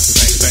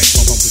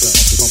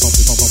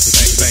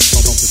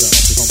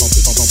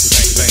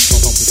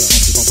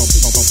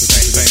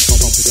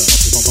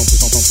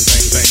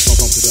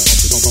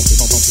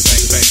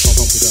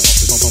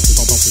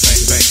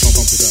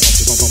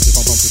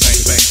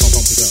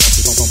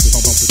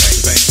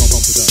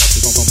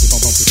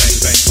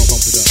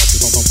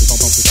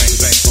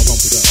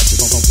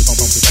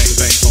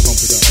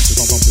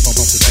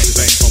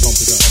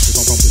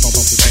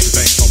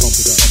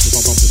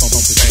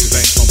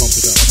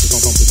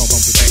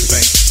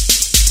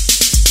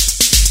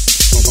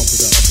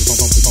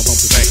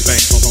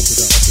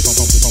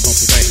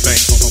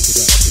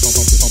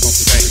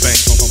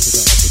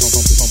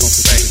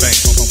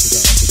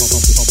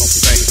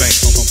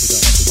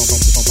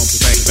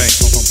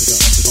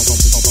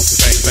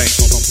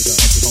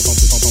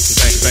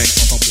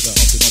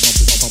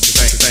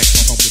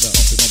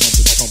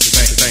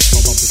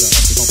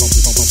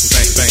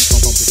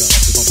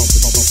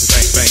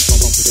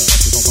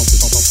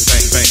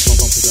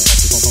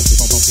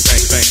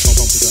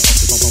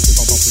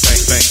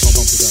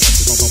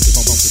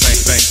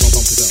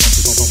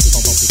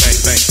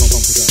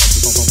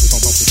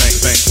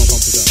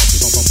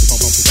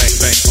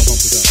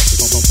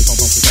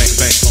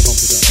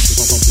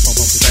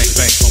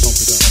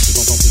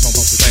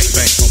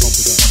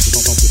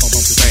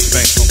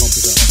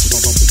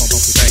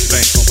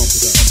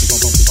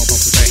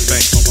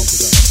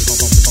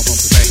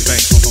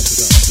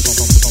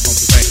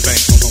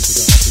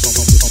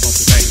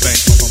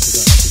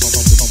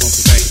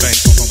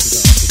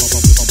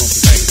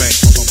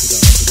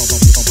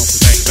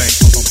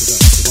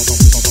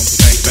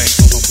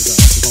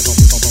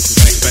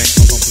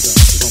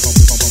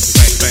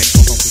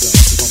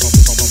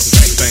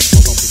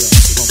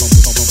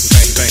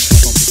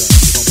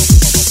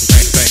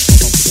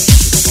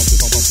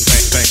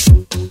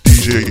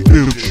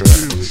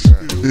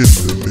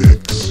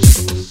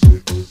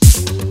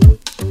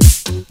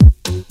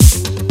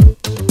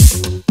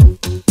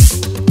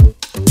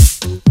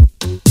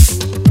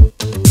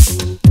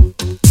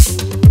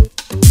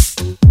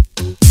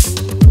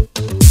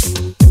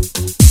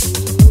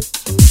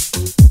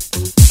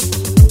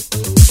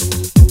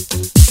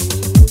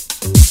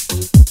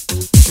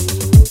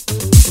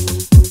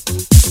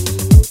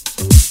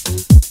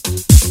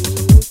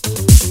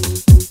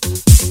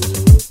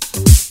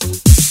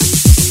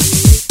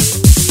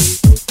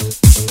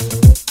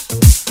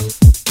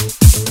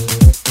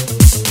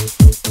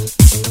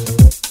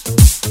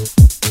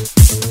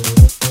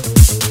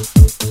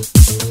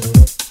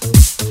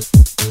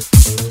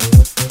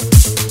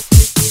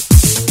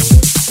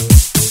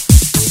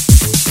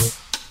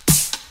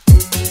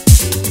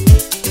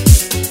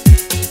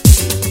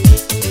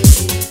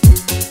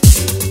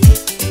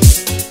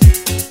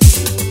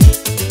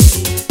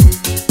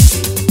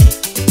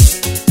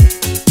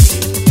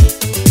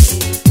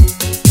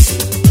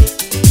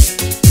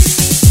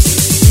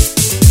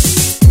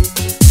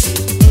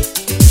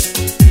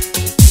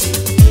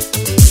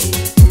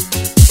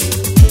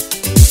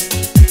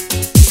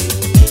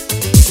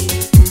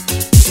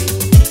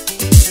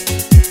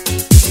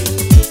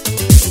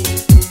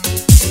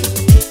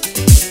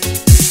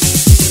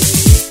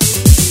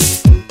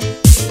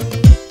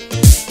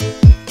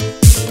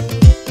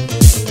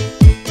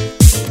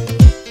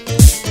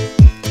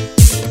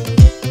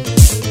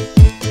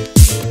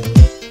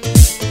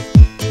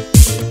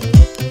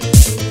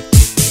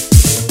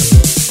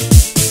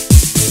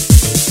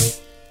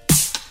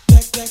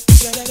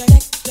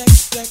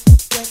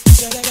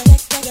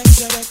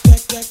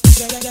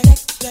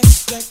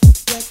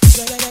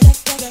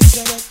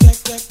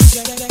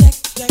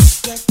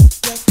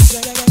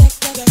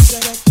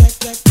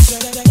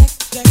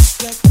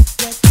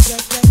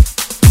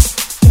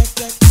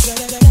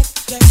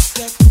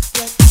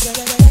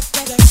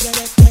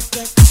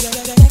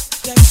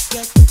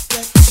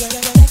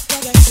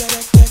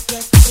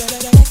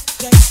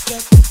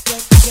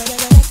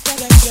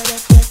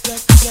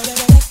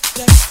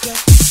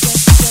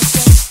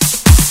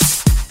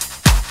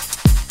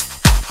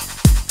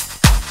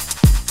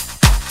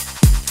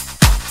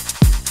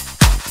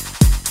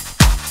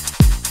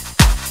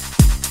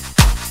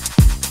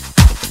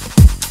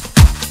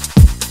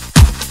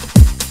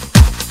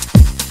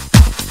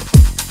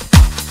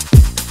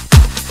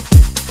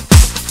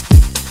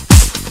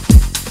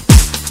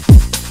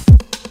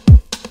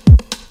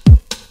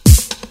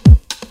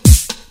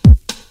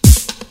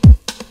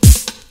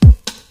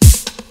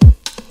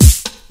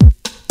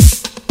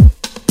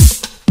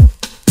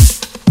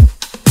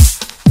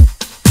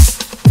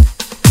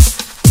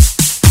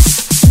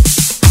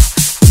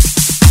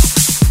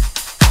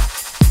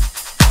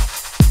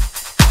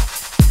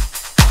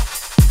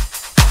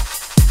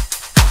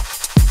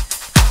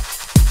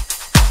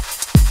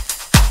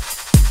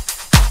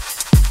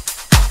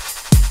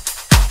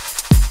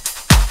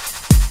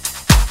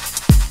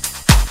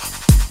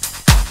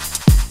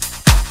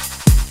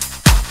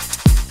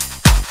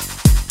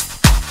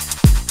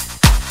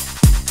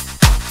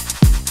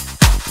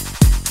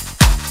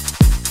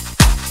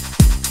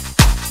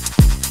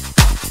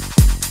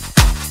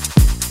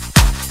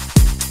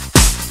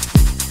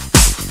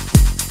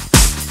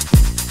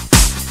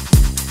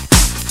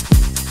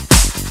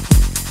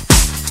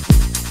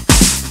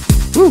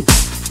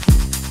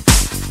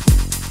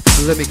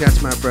 let me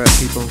catch my breath,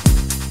 people.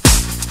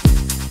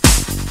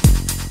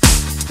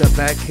 The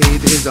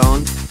Batcave is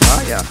on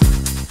fire.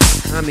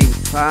 I mean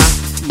fire.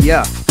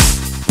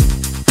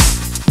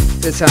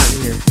 It's hot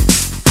in here.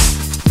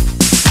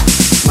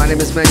 My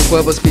name is Manny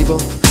Cuevas,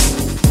 people,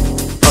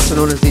 also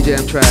known as DJ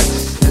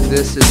M-TRAXXX, and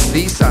this is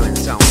the Silent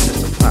Sound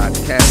System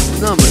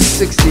podcast number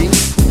 60,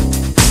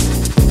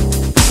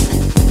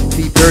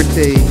 the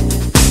birthday,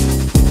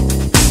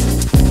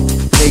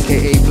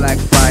 aka Black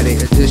Friday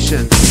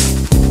edition.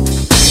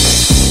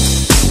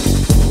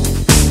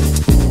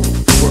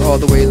 We're all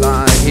the way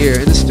live here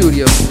in the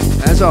studio,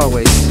 as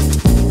always.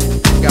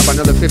 Got about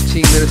another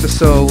 15 minutes or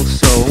so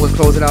I'm gonna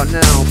close it out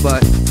now,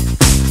 but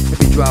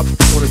maybe drop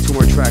 1 or 2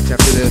 more tracks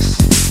after this.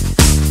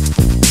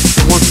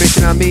 For more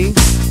information on me,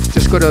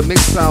 just go to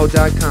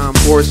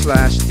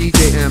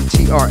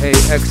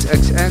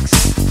mixcloud.com/DJM-TRAXXX.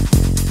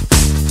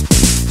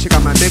 Check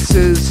out my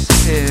mixes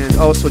and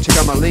also check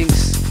out my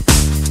links.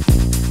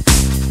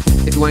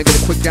 If you want to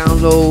get a quick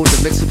download, the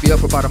mix will be up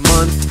for about a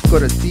month. Go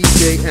to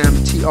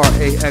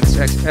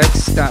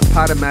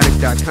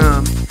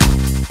DJM-TRAXXX.podomatic.com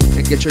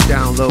and get your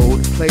download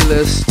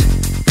playlist.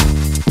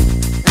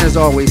 And as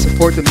always,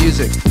 support the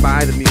music,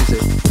 buy the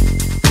music.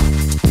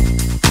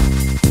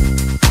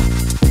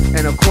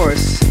 And of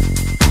course,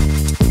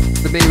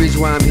 the main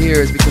reason why I'm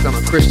here is because I'm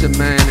a Christian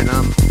man and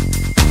I'm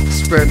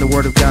spreading the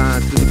word of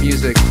God through the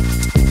music.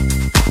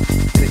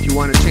 And if you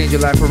want to change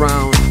your life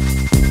around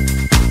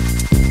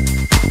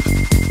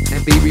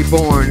and be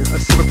reborn, a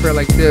simple prayer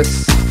like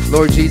this: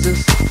 Lord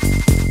Jesus,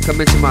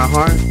 come into my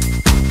heart.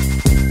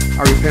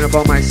 I repent of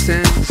all my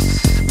sins.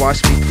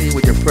 Wash me clean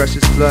with your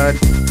precious blood,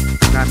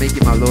 and I make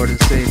you my Lord and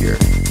Savior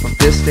from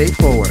this day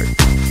forward,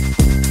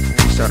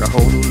 and start a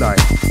whole new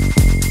life.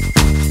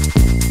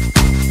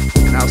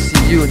 And I'll see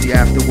you in the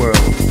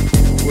afterworld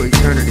for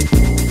eternity.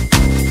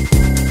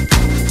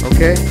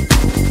 Okay?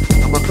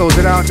 I'm gonna close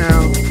it out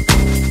now.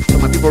 To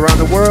my people around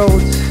the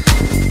world,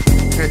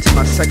 and to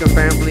my second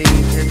family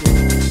in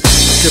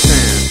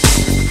Japan.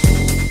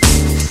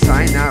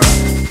 Sayonara.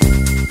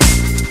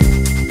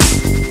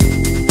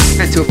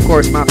 And to, of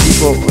course, my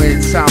people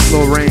in South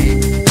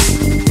Lorraine,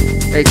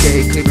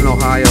 aka Cleveland,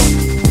 Ohio,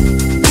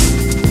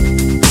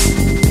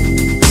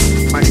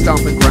 my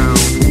stomping ground.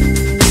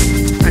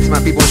 And to my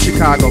people in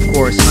Chicago, of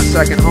course, my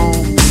second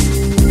home,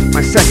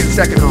 my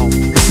second home.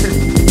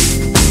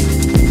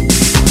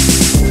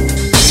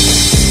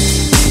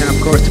 And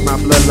of course to my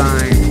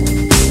bloodline,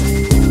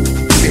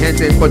 to mi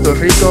gente in Puerto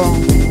Rico,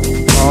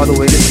 all the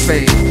way to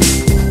Spain.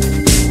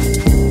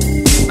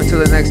 Until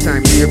the next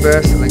time, do your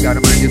best and let God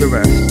Almighty do the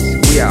rest.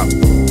 We out.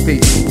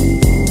 Peace.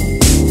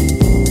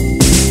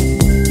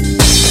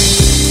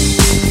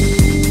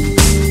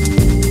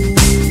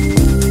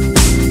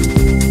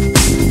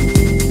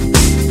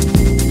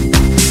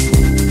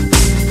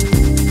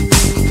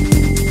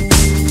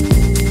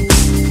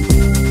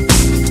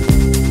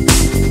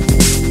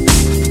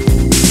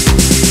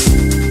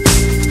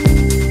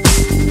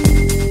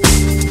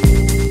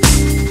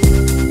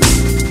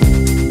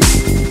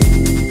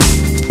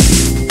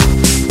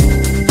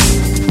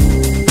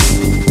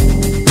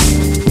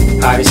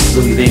 Hi, this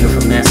is Vega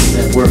from Masters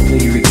at Work,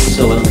 New York,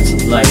 Soul Elements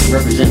of Life,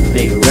 representing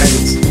Vega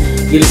Records.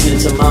 You're listening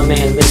to my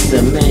man,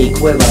 Mr. Manny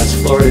Cuevas,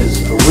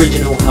 Florida's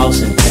original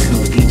house and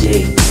techno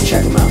DJ.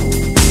 Check him out.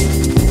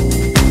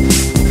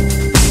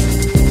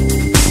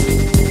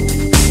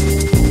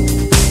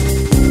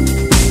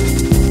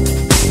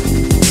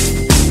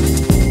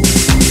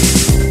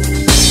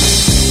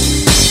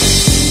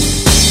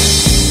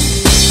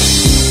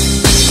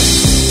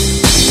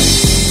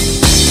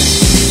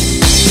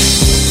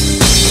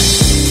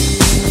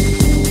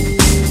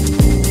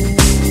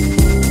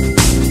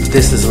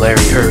 This is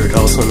Larry Hurd,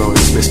 also known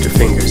as Mr.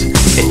 Fingers,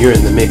 and you're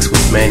in the mix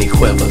with Manny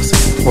Cuevas,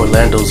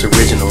 Orlando's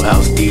original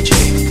house DJ.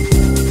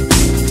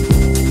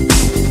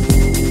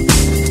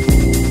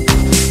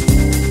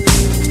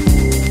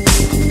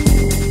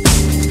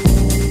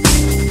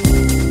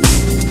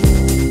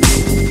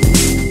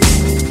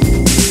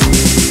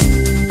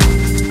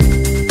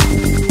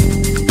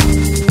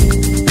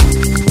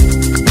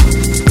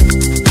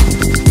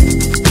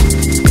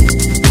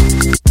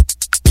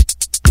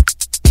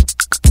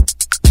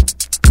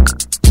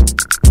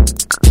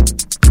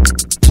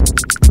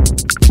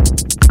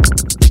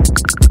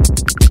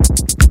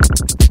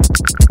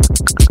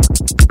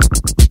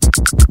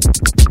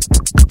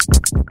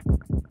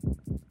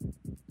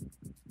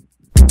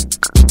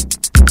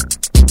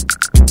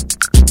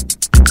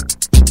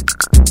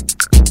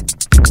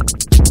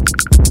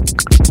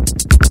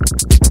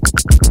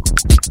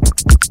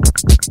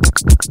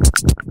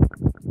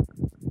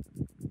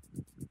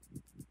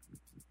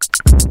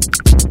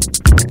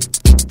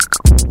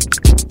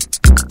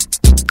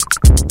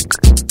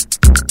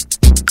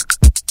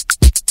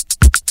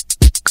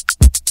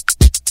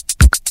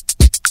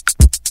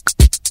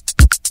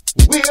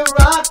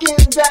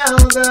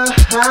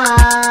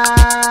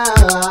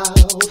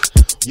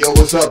 Yo,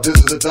 what's up?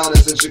 This is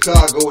Atkins in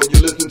Chicago, and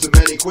you're listening to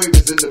Manny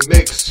Cuevas in the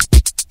mix.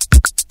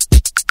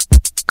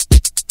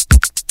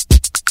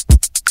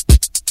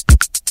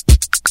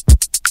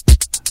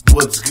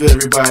 What's good,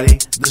 everybody?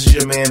 This is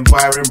your man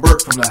Byron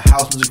Burke from the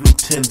House Music Group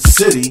 10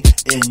 City,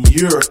 and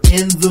you're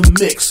in the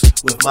mix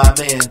with my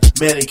man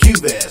Manny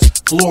Cuevas,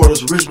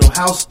 Florida's original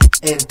house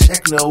and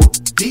techno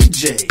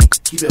DJ.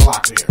 Keep it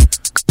locked there.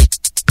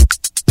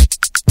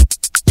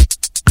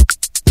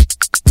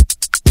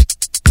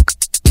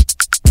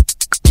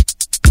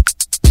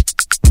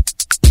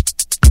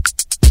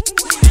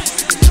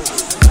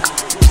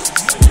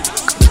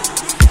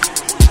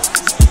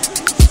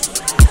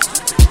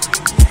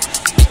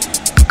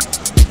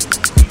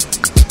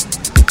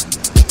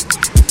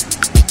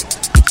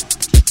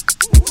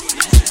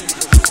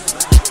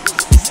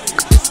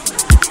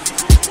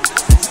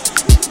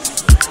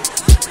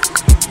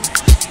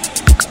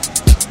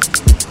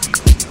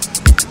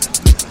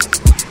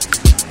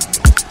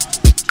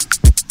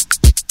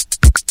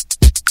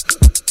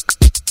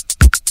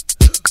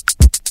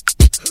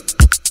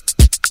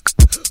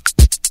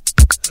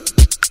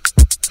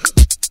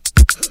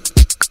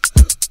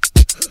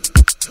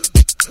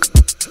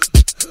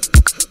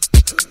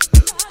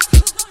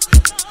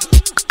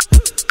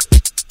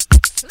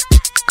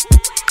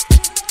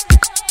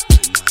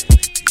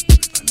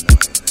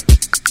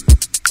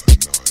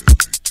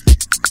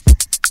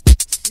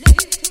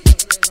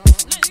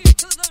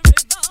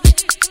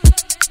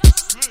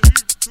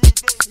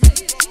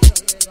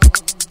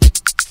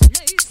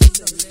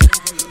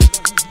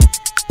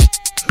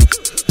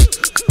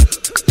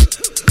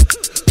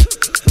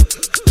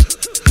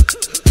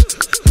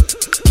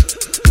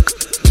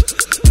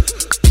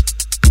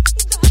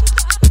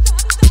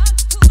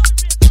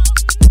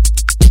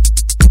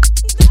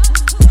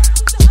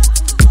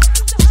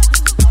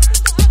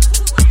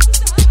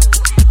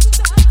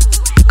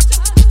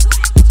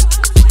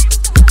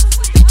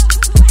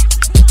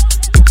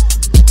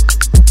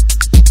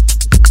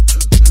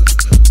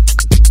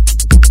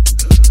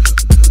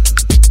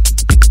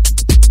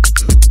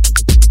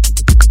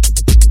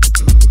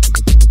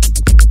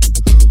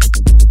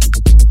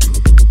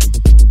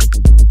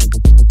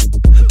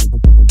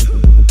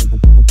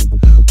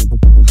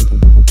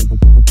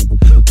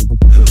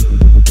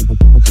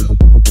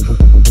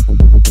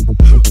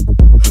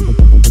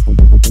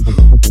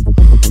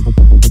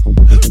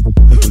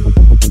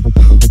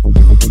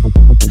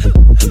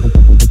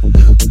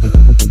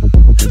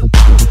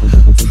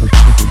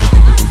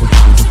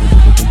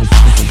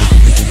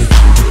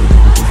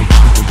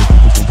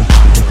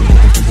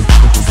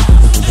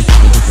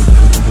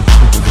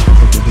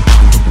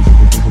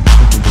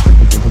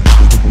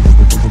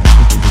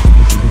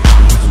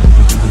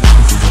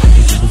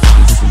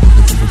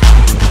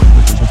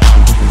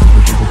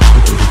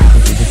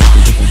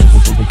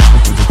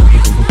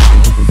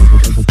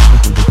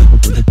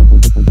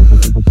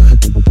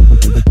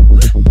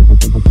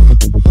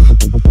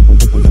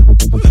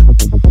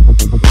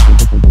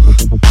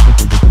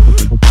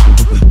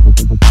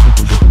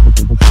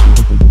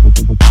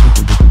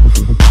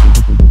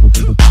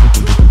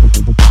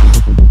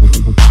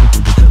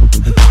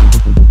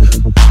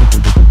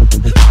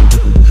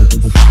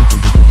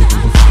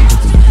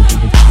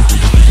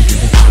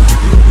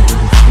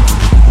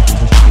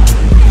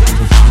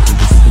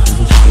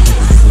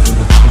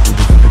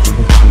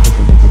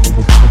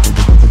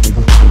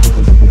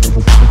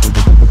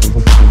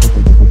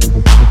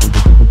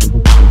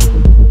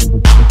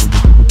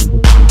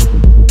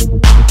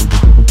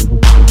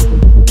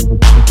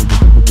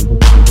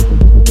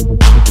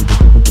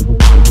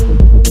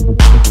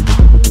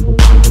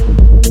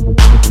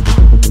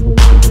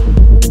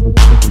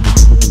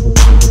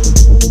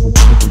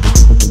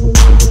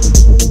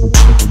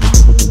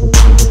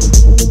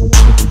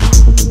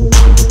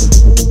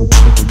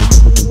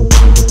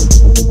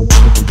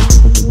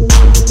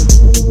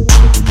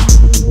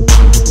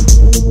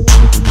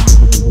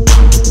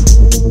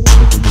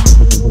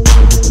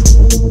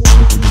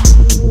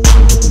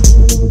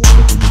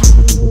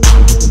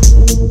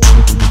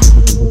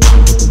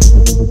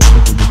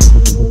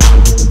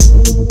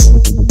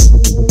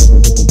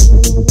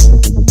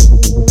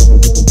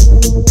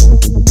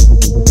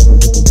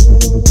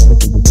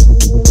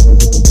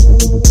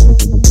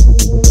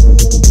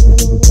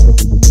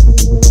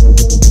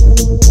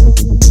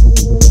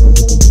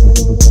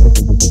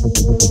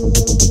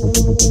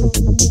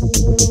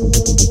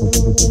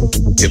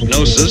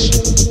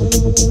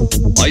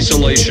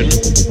 isolation,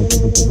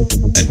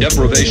 and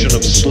deprivation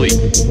of sleep.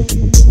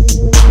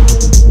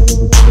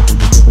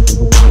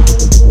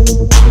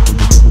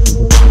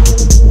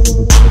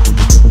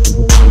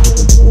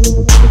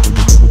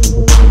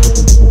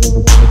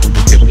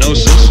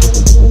 Hypnosis,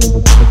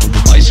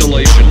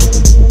 isolation,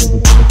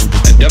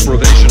 and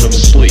deprivation of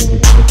sleep.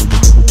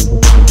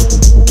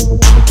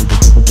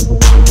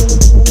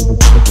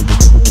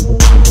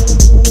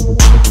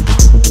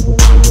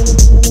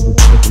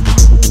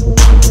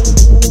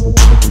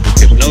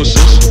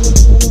 Hypnosis,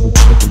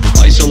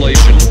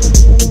 isolation,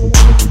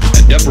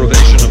 and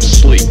deprivation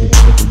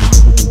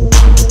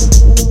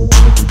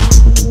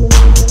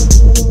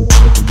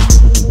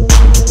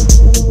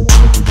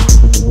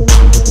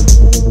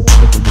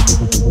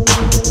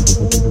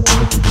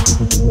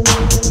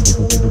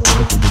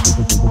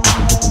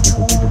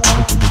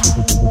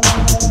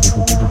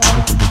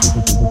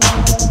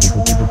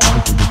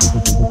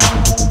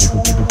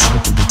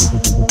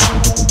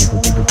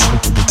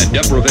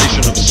and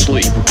deprivation of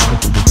sleep.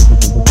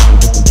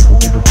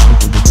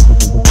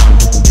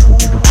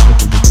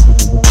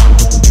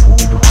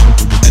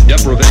 And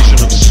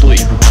deprivation of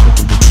sleep.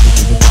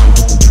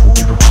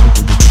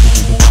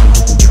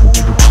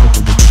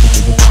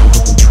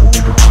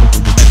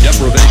 And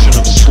deprivation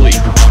of sleep.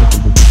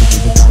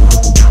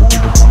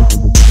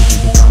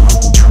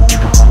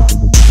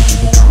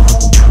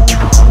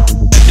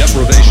 And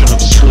deprivation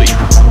of sleep.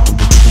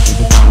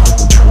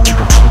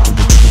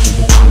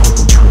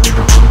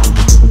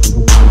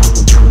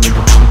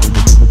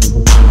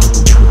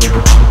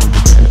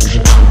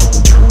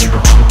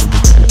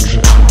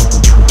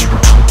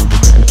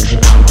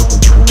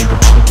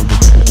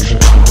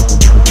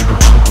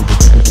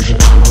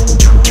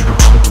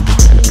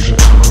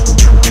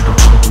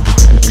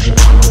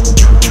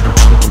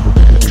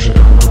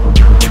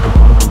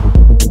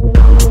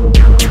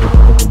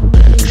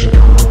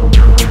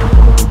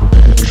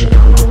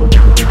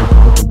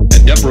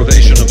 Deprivation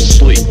of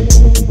sleep.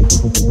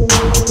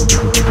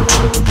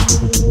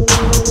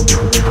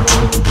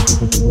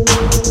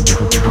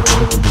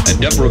 And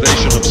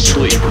deprivation of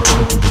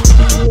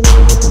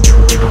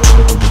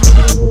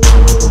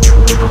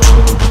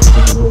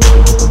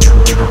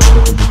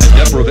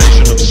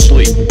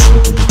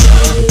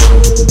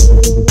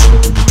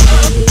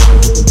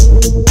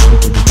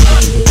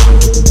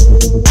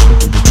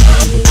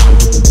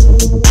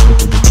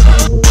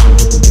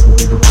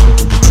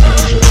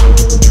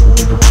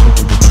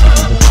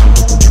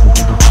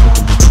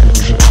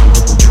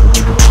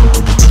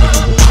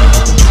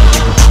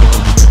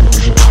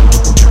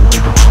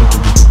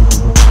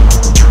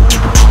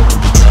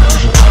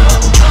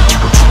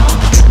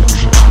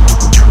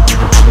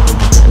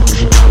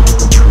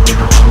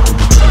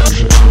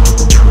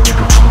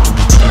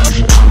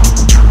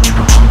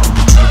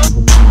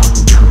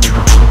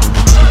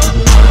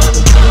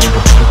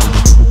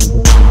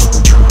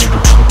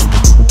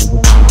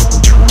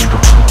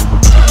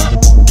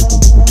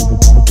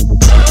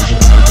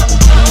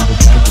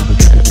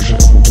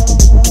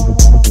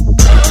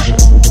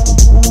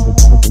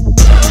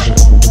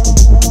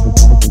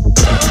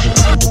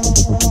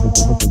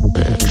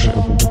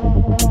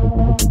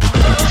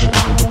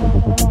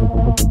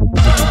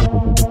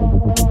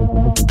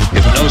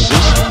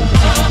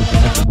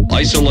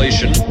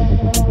Isolation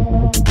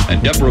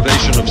and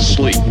deprivation of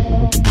sleep.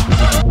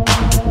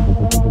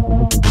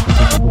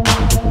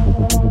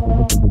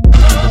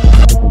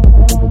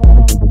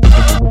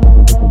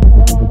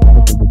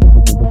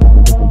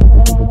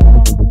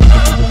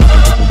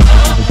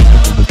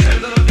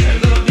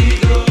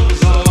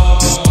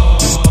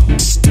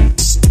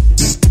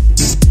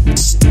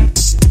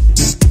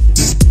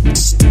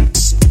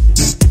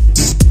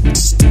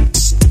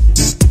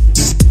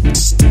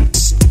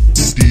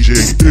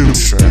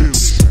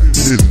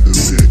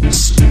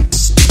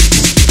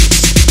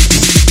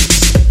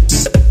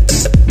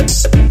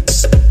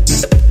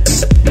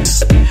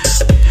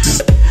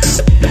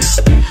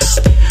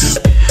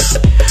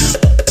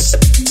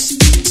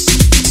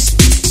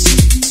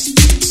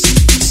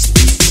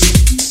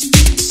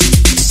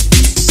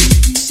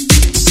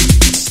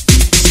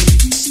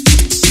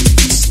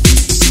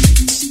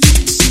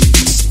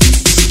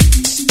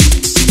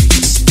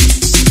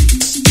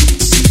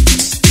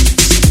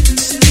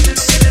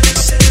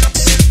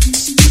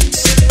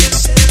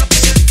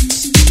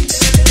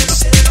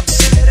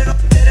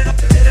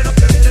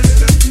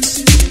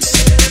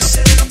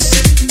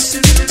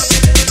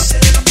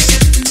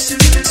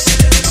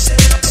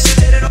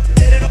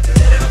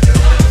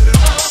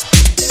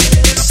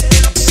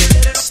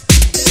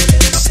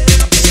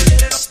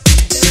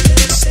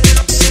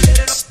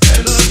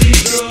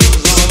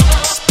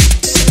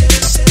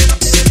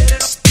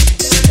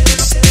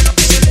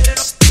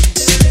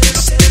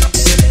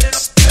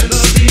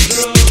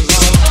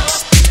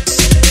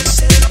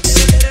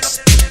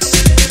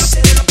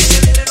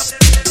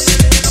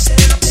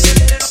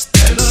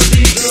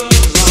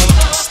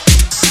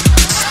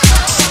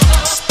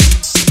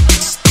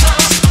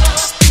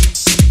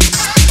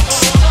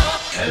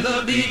 In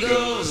the mix.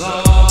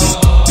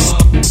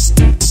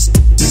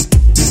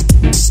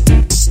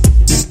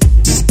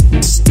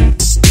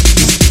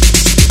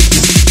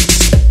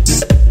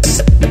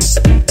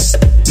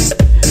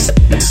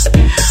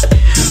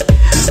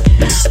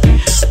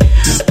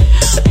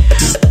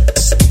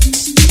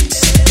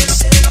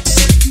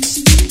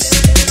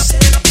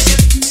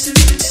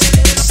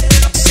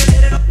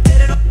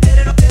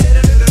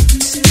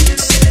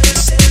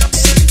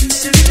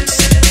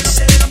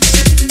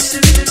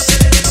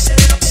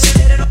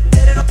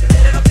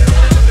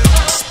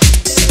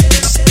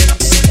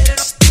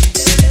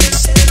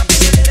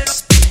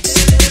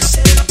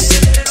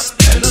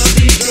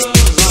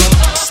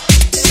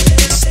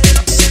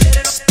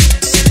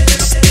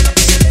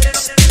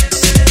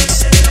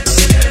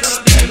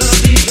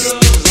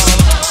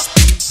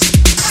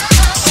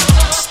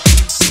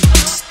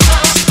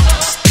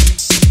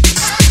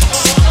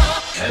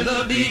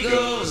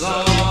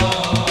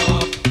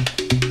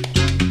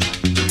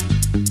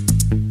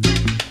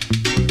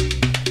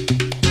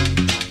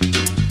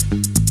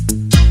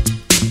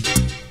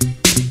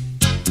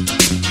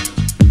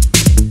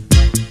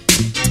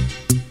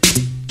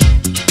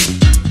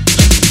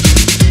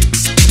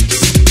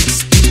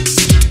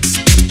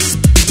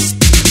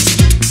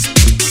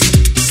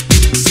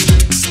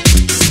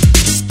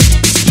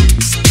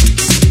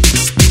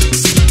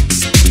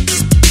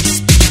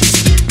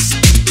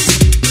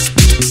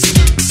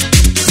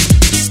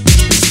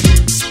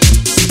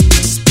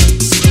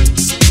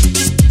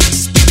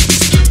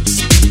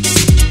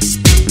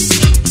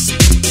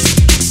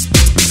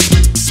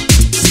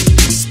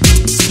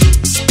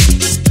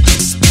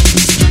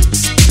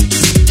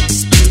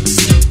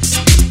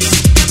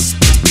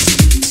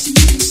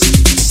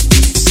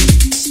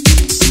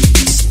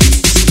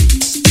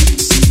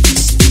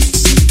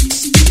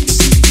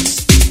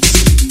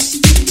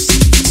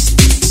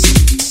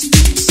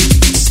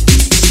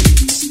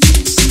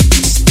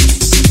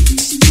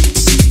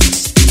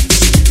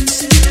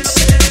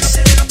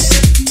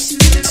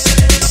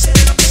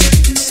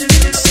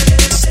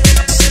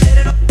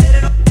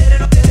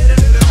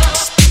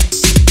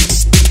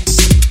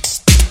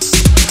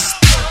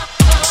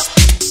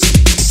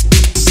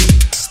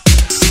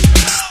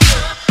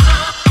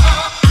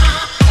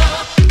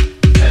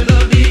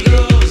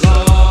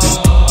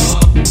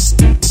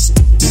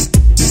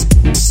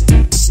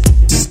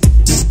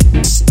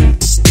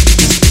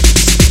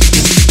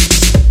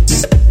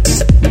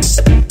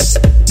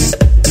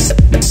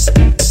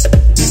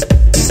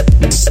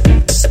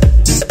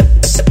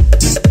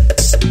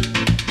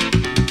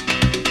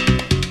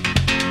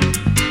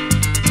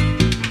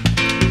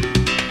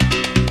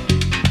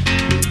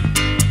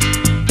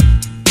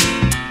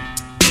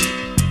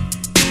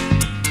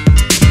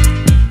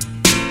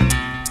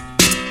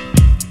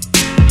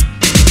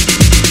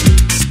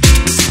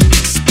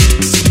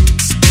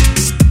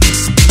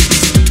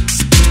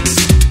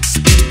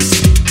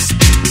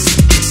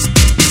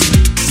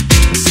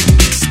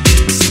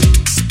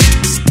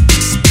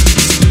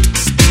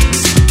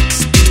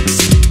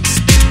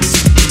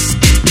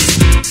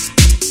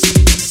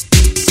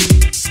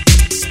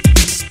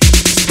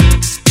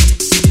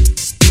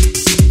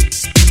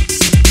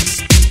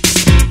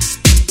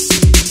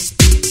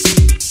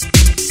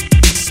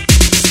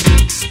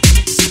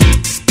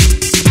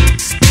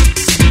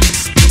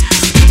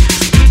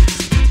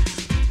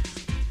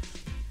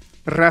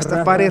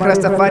 Rastafari,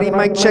 Rastafari,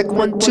 mic check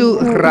 1 2.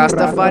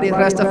 Rastafari,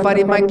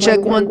 Rastafari, mic check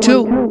 1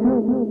 2.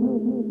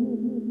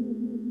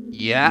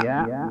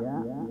 Yeah.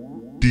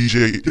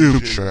 DJ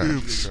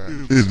M-TRAXXX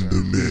in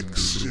the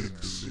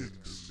mix.